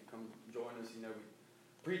like, "Man, come join us." You know, we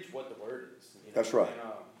preach what the word is. You know? That's right.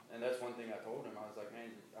 And that's one thing I told him. I was like,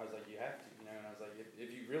 "Man, you have to." You know, and I was like,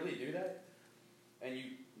 if you really do that, and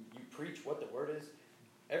you preach what the word is,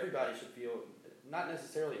 everybody should feel not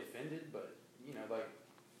necessarily offended, but you know, like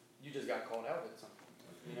you just got called out at something.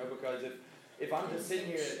 You know, because if I'm just sitting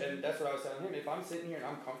here, and that's what I was telling him, if I'm sitting here and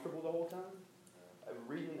I'm comfortable the whole time,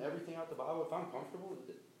 reading everything out the Bible, if I'm comfortable,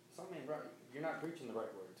 something ain't right. You're not preaching the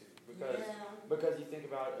right word to me. Because you think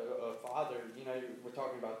about a father, you know, we're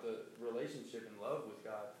talking about the relationship and love with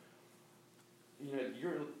God. You know, you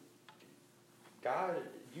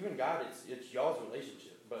and God, it's y'all's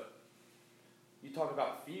relationship. But you talk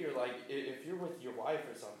about fear, like if you're with your wife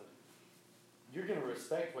or something, you're going to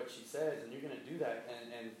respect what she says, and you're going to do that,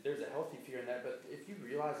 and there's a healthy fear in that. But if you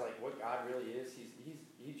realize like what God really is,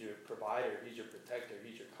 He's your provider, He's your protector,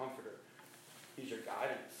 He's your comforter, He's your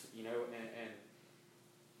guidance, you know. And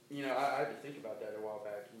you know, I had to think about that a while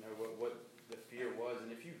back. You know what the fear was,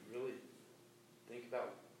 and if you really think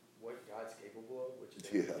about what God's capable of, which is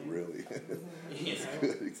everything, really, you that's know?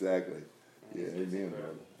 good. Exactly. Yeah, It's amen, incredible.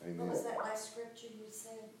 brother. Amen. What was that last scripture you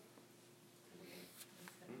said?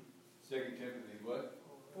 2 Timothy what?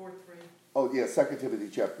 4:3. Oh, yeah, 2 Timothy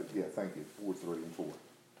chapter, thank you, 4, 3, and 4.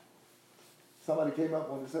 Somebody came up,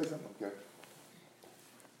 wanted to say something? Okay.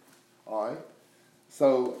 All right.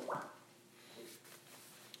 So,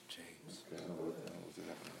 James. okay, I don't know what's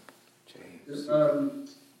happening.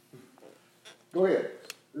 James. Go ahead.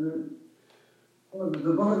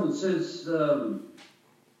 The Bible says,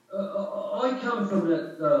 I come from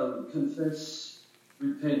that confess,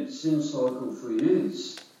 repent, sin cycle for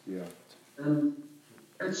years. Yeah. And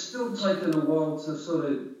it's still taken a while to sort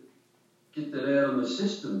of get that out of my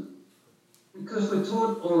system. Because we're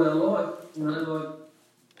taught all our life, you know, like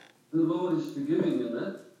the Lord is forgiving and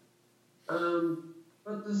that.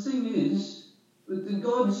 But the thing is, that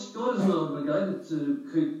God is not obligated to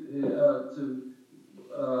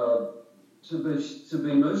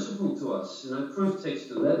be merciful to us. You know, proof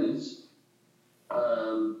text of that is,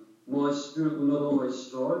 my spirit will not always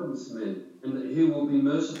strive with men, and that He will be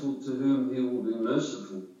merciful to whom He will be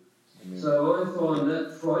merciful. Amen. So I find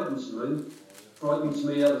that frightens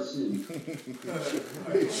me out of sin.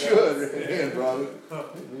 It should, amen, brother.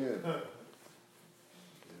 Amen.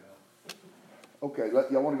 Okay,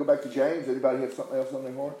 y'all want to go back to James? Anybody have something else on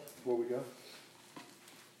their heart before we go?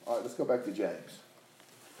 All right, let's go back to James.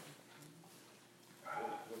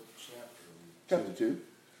 Chapter 2.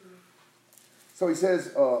 So he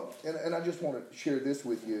says, and I just want to share this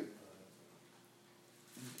with you.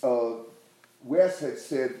 Wes had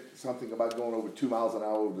said something about going over 2 miles an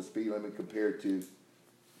hour over the speed limit compared to,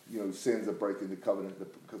 sins of breaking the covenant, the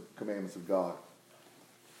commandments of God.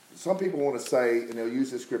 Some people want to say, and they'll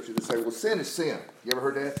use this scripture to say, well, sin is sin. You ever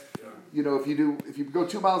heard that? Yeah. If you go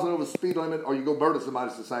 2 miles over the speed limit or you go murder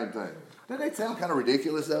somebody, it's the same thing. Doesn't that sound kind of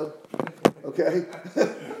ridiculous, though? Okay?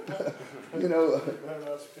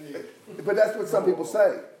 But that's what some people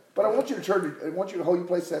say. But I want you to hold your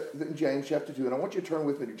place in James chapter 2, and I want you to turn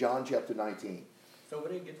with me to John chapter 19. So where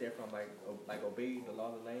did you get there from? Like obey the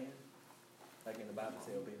law of the land? Like in the Bible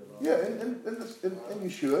say obey the law? Yeah, and you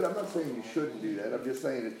should. I'm not saying you shouldn't do that. I'm just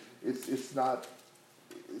saying it's not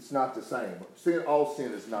the same. All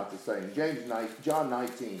sin is not the same. John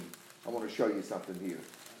 19, I want to show you something here.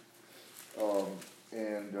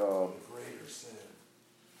 Greater sin.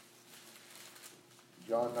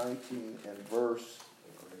 John 19 and verse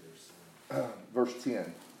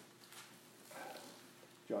 10.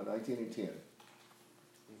 John 19 and 10.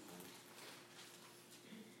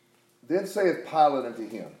 Then saith Pilate unto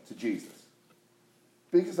him, to Jesus,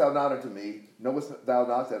 Speakest thou not unto me? Knowest thou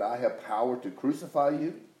not that I have power to crucify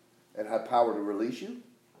you, and have power to release you?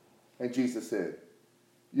 And Jesus said,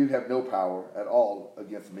 You have no power at all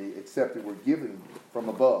against me, except it were given from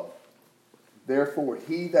above. Therefore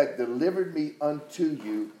he that delivered me unto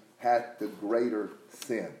you hath the greater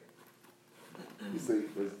sin. You see,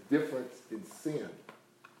 there's difference in sin.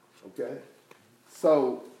 Okay?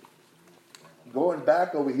 So, going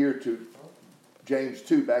back over here to James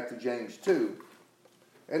 2, back to James 2,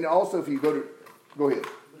 and also if you go ahead.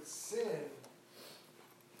 But sin,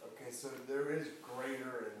 okay, so there is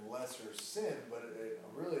greater and lesser sin, but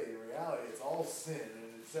really in reality it's all sin,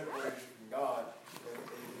 and it separates you from God. And you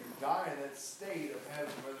die in that state of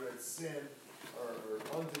having, whether it's sin or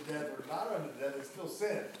unto death or not unto death, it's still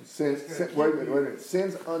sin. Wait a minute.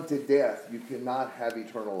 Sins unto death, you cannot have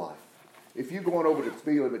eternal life. If you're going over the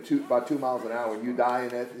speed limit by 2 miles an hour and you die in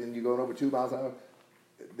that, and you're going over 2 miles an hour,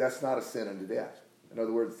 that's not a sin unto death. In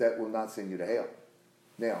other words, that will not send you to hell.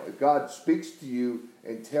 Now, if God speaks to you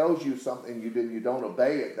and tells you something and you don't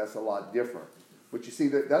obey it, that's a lot different. But you see,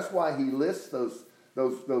 that's why he lists those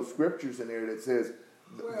scriptures in there that says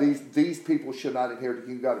these people should not inherit the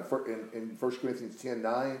kingdom of God in 1 Corinthians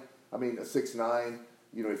 6:9,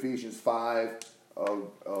 Ephesians 5,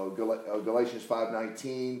 Galatians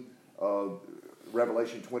 5:19,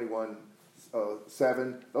 Revelation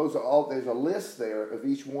 21:7. Those are all. There's a list there of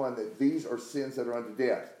each one that these are sins that are unto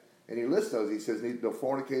death. And he lists those. He says, no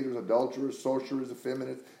fornicators, adulterers, sorcerers,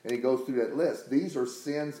 effeminates, and he goes through that list. These are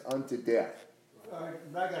sins unto death. All right,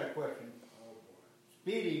 I got a question.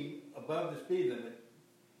 Speeding above the speed limit,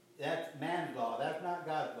 that's man's law. That's not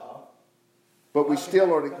God's law. But we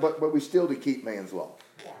still are. But we still to keep man's law.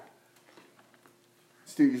 Yeah.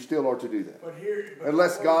 You still are to do that. But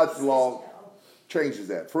unless God's law changes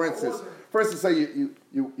that. For instance, say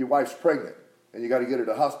your wife's pregnant and you got to get her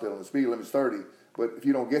to the hospital and the speed limit's 30. But if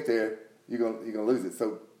you don't get there, you're gonna lose it.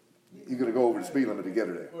 So you're gonna go over the speed limit to get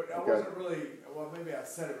her there. But I wasn't really. Well, maybe I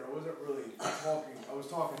said it, but I wasn't really talking. I was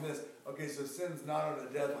talking this. Okay, so sin's not unto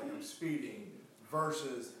death like I'm speeding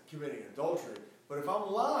versus committing adultery. But if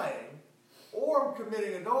I'm lying or I'm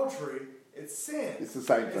committing adultery, it's sin. It's the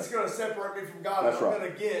same thing. It's going to separate me from God. That's right. I'm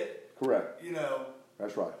going to get. Correct.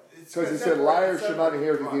 That's right. Because he said liars should not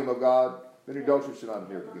inherit the kingdom of God. Then adulterers should not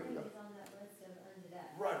inherit the kingdom of God.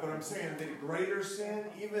 Right, but I'm saying that greater sin,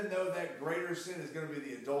 even though that greater sin is going to be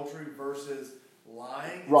the adultery versus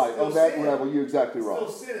lying. Right, on that level, you're exactly right.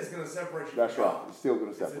 Still sin is going to separate you. That's right. It's still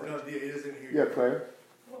going to separate. It's a done deal. It isn't here. Yeah, Claire?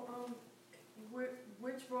 Well,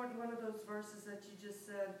 which one of those verses that you just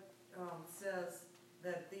said says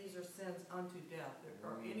that these are sins unto death?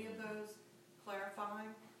 Are any of those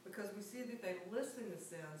clarifying? Because we see that they're listing the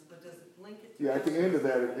sins, but does it link it to? Yeah, at the end of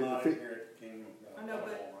that, I know,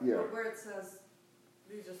 but where it says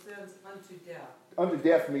these are sins unto death. Unto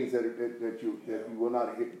death means that you will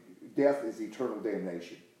not. Death is eternal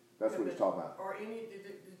damnation. That's what it's talking about. Or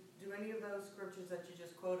do any of those scriptures that you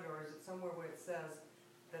just quoted, or is it somewhere where it says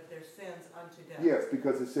that they're sins unto death? Yes,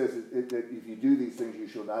 because it says that if you do these things, you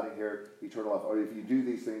shall not inherit eternal life. Or if you do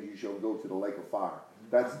these things, you shall go to the lake of fire.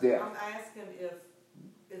 That's death. I'm asking if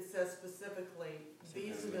it says specifically,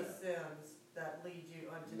 these are the sins that lead you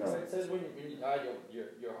unto death. It says when you die,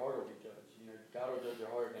 your heart will be judged. God will judge your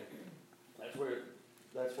heart, and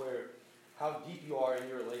that's where how deep you are in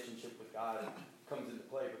your relationship with God comes into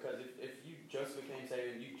play. Because if you just became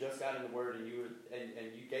saved and you just got in the Word and you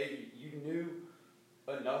knew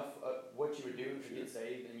enough of what you were doing to get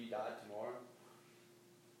saved, and you died tomorrow,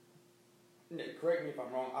 correct me if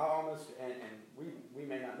I'm wrong, I almost, and we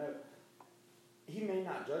may not know, he may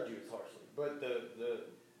not judge you as harshly, but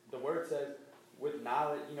the word says, with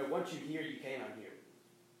knowledge, once you hear, you can't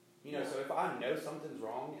unhear. So if I know something's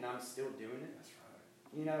wrong and I'm still doing it, That's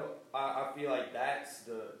right. I feel like that's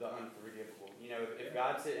the unforgivable. If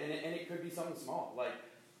God said, and it could be something small, like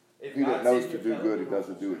if He that God's knows sitting to here do telling good, me he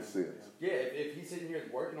doesn't do it sins. Yeah, if he's sitting here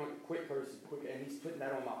working on quit cursing, and he's putting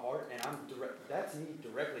that on my heart, and that's me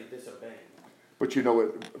directly disobeying. But you know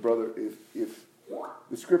what, brother, if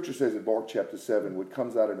the scripture says in Mark chapter 7, what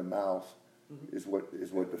comes out of the mouth is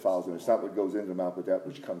what defiles him. It's not what goes into the mouth, but that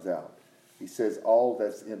which comes out. He says all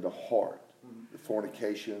that's in the heart, the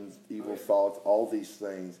fornications, evil thoughts, all these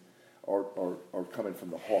things are coming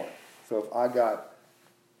from the heart. So if I got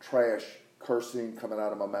trash, cursing coming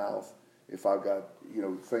out of my mouth, if I've got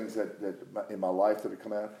things that in my life that are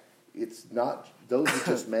coming out, it's not. Those are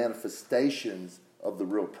just manifestations of the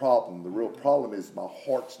real problem. The real problem is my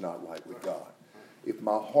heart's not right with God. If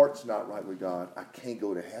my heart's not right with God, I can't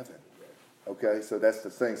go to heaven. Okay, so that's the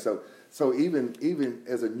thing. So even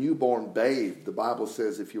as a newborn babe, the Bible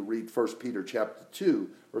says, if you read 1 Peter chapter 2,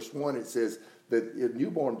 verse 1, it says that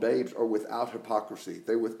newborn babes are without hypocrisy.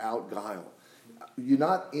 They're without guile. You're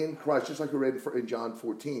not in Christ, just like we read in John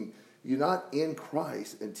 14, you're not in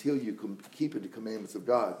Christ until you keep the commandments of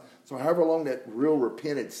God. So however long that real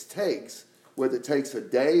repentance takes, whether it takes a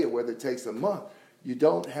day or whether it takes a month, you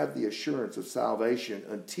don't have the assurance of salvation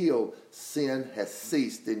until sin has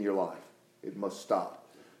ceased in your life. It must stop.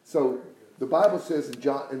 So the Bible says in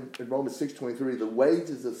Romans 6:23, the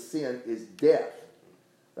wages of sin is death.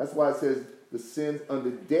 That's why it says the sins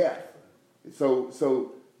unto death.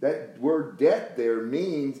 So that word death there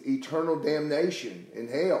means eternal damnation in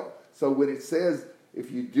hell. So when it says,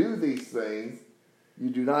 if you do these things, you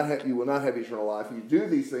will not have eternal life. If you do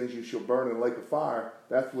these things, you shall burn in a lake of fire.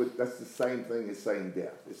 That's the same thing as saying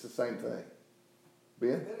death. It's the same thing.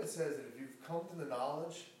 Ben? And then it says that if you've come to the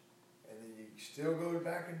knowledge and then you still go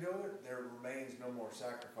back and do it, there remains no more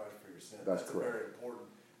sacrifice for your sin. That's a correct. very important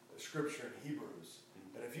scripture in Hebrews.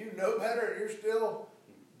 But if you know better and you're still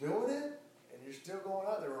doing it, and you're still going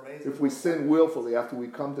out, there remains. If we sin willfully after we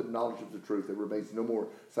come to the knowledge of the truth, there remains no more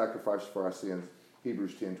sacrifice for our sins.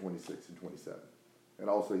 Hebrews 10:26 and 27. And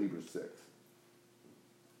also Hebrews 6.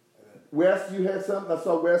 Amen. Wes, you had something? I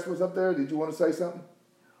saw Wes was up there. Did you want to say something?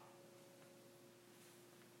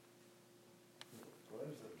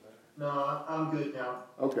 No, I'm good now.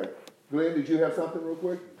 Okay. Glenn, did you have something real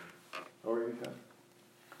quick? Or anytime?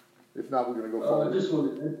 If not, we're going to go forward. I just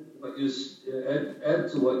want to add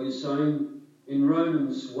to what you're saying. In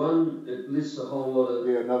Romans 1, it lists a whole lot of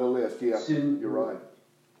another list. Yeah, sin. You're right.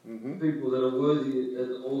 Mm-hmm. People that are worthy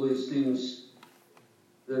of all these things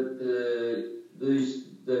that they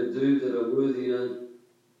do that are worthy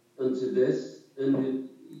unto death. And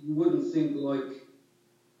you wouldn't think like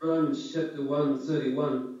Romans chapter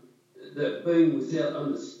 1:31 that being without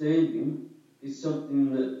understanding is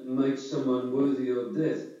something that makes someone worthy of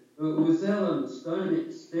death. But without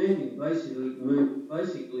understanding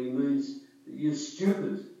basically means that you're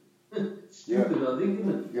stupid. Stupid, yeah. I think,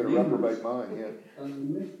 isn't it? You're a reprobate mind, yeah.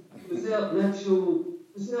 Without natural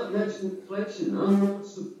reflection,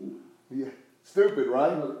 yeah. Stupid,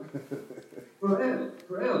 right?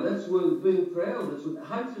 Proud. That's what being proud. That's what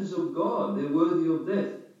haters of God. They're worthy of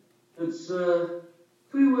death. It's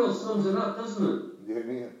pretty well sums it up, doesn't it? Yeah,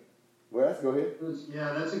 amen. Wes, go ahead.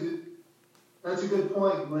 Yeah, that's a good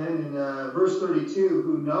point, Glenn. In verse 32,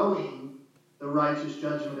 who knowing the righteous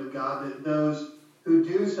judgment of God, that those who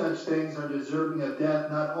do such things are deserving of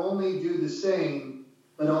death, not only do the same,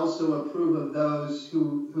 but also approve of those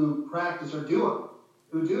who practice or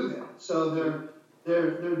who do them. So they're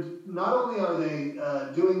not only are they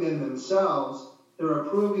doing them themselves, they're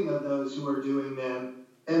approving of those who are doing them,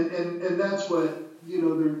 and that's what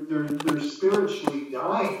they're spiritually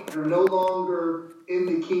dying. They're no longer in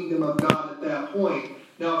the kingdom of God at that point.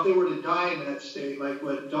 Now, if they were to die in that state, like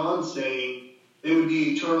what Don's saying, they would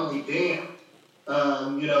be eternally damned.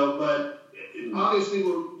 But obviously,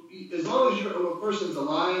 as long as a person's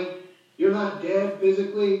alive, you're not dead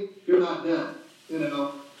physically, you're not done,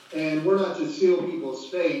 and we're not to seal people's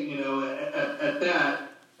fate, at that,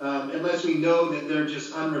 unless we know that they're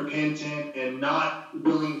just unrepentant and not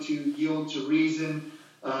willing to yield to reason,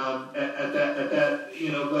 at that,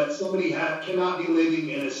 but somebody cannot be living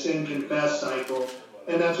in a sin-confess cycle,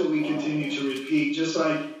 and that's what we continue to repeat, just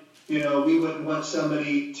like, we wouldn't want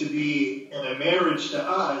somebody to be in a marriage to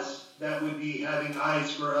us that would be having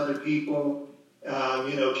eyes for other people,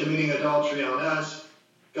 committing adultery on us.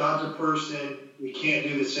 God's a person. We can't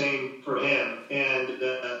do the same for him. And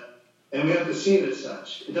And we have to see it as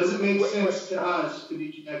such. It doesn't make sense to us to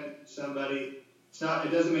be connected to somebody.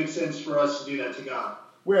 It doesn't make sense for us to do that to God.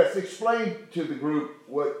 Wes, explain to the group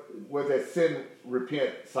what that sin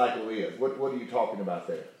repent cycle is. What are you talking about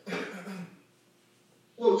there?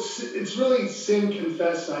 Well, it's really sin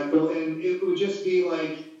confess cycle, and it would just be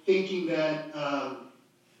like thinking that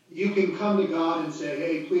you can come to God and say,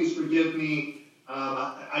 hey, please forgive me.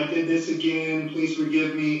 I did this again. Please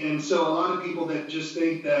forgive me. And so a lot of people that just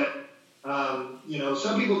think that,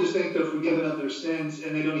 some people just think they're forgiven of their sins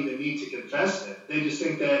and they don't even need to confess them. They just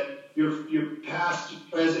think that your past,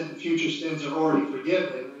 present, and future sins are already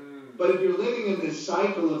forgiven. But if you're living in this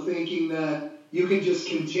cycle of thinking that you can just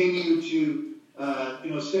continue to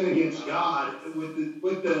sin against God with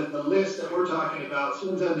the list that we're talking about,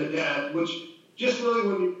 sins unto death, which just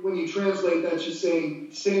really when you translate, that's just saying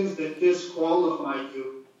sins that disqualify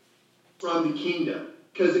you from the kingdom.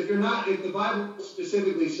 Because if the Bible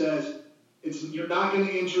specifically says you're not going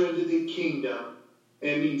to enter into the kingdom,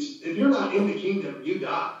 it means if you're not in the kingdom, you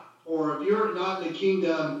die. Or if you're not in the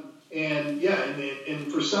kingdom and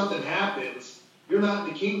for something happens, you're not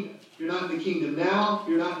in the kingdom. You're not in the kingdom now,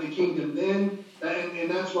 you're not in the kingdom then. And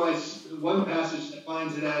that's why one passage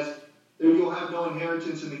defines it as you'll have no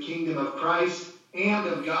inheritance in the kingdom of Christ and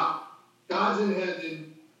of God. God's in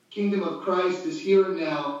heaven, kingdom of Christ is here and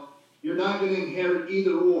now. You're not going to inherit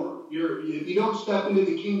either or. If you don't step into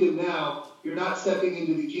the kingdom now, you're not stepping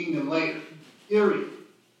into the kingdom later. Period.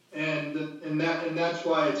 And that's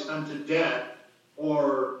why it's unto death,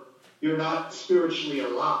 or you're not spiritually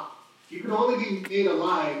alive. You can only be made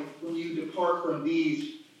alive when you depart from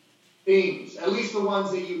these things, at least the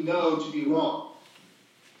ones that you know to be wrong.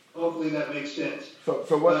 Hopefully that makes sense.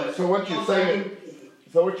 So what you're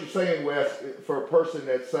saying, Wes, for a person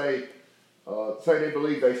that say they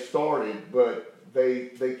believe they started, but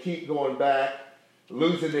they keep going back,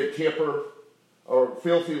 losing their temper, or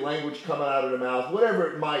filthy language coming out of their mouth,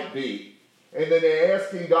 whatever it might be, and then they're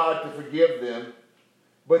asking God to forgive them,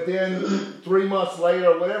 but then 3 months later,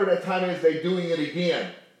 or whatever that time is, they're doing it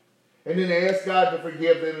again. And then they ask God to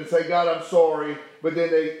forgive them and say, God, I'm sorry. But then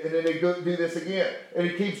they go do this again. And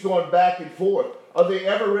it keeps going back and forth. Are they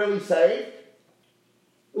ever really saved?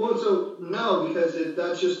 Well, so no, because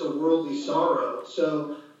that's just a worldly sorrow.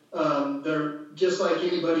 So they're just like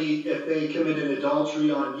anybody, if they committed adultery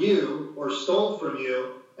on you or stole from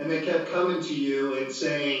you, and they kept coming to you and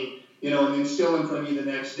saying, and then stealing from you the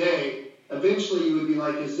next day, eventually you would be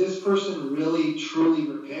like, is this person really truly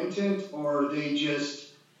repentant, or are they just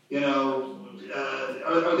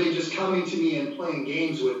are they just coming to me and playing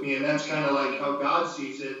games with me? And that's kind of like how God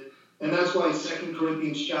sees it. And that's why 2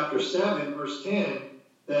 Corinthians chapter 7, verse 10,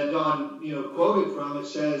 that Don, quoted from, it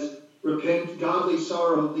says, godly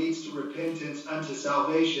sorrow leads to repentance unto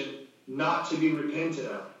salvation, not to be repented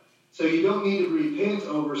of. So you don't need to repent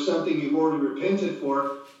over something you've already repented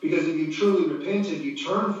for, because if you truly repented, you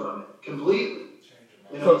turn from it completely.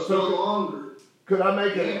 It's no longer. Could I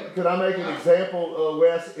make an example,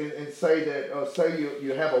 Wes, and say that say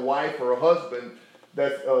you have a wife or a husband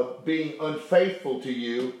that's being unfaithful to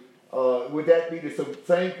you? Would that be the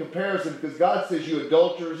same comparison? Because God says you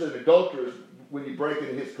adulterers and adulterers when you break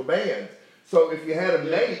into His commands. So if you had a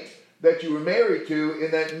mate that you were married to,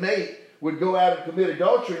 and that mate would go out and commit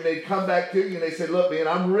adultery, and they'd come back to you and they said, "Look, man,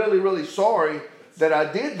 I'm really, really sorry that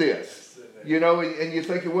I did this." And you're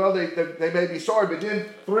thinking, well, they may be sorry, but then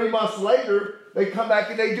 3 months later, they come back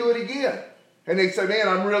and they do it again. And they say, man,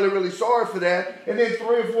 I'm really, really sorry for that. And then 3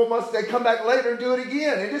 or 4 months, they come back later and do it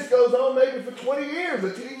again. And this goes on maybe for 20 years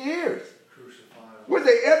or 10 years.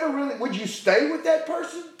 Would you stay with that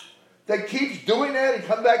person that keeps doing that and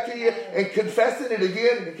come back to you and confessing it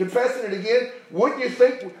again and confessing it again? Wouldn't you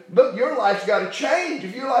think, look, your life's got to change.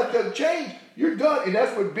 If your life doesn't change, you're done. And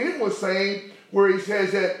that's what Ben was saying, where he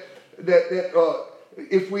says that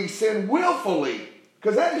if we sin willfully,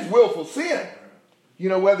 because that is willful sin.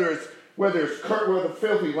 Whether the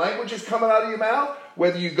filthy language is coming out of your mouth,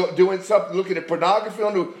 whether you go doing something, looking at pornography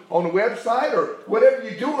on the website, or whatever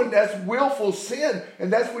you're doing, that's willful sin.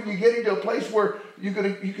 And that's when you get into a place where you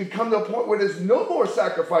can come to a point where there's no more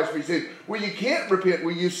sacrifice for your sin, where you can't repent,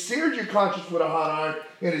 where you've seared your conscience with a hot iron,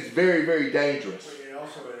 and it's very, very dangerous. And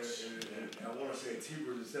also, I want to say it's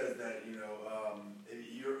Hebrews, it says that if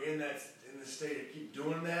you're in the state of keep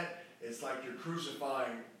doing that, it's like you're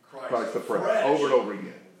crucifying Christ afresh, over and over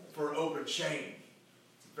again. For open shame.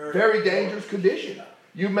 Very dangerous condition.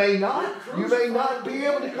 You may not be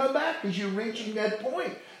able to come back because you're reaching that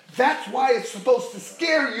point. That's why it's supposed to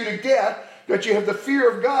scare you to death, that you have the fear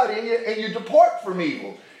of God in you and you depart from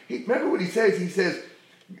evil. Remember what he says? He says,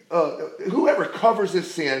 whoever covers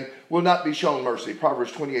his sin will not be shown mercy.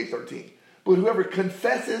 Proverbs 28:13. But whoever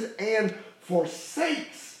confesses and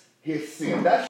forsakes his sin, that's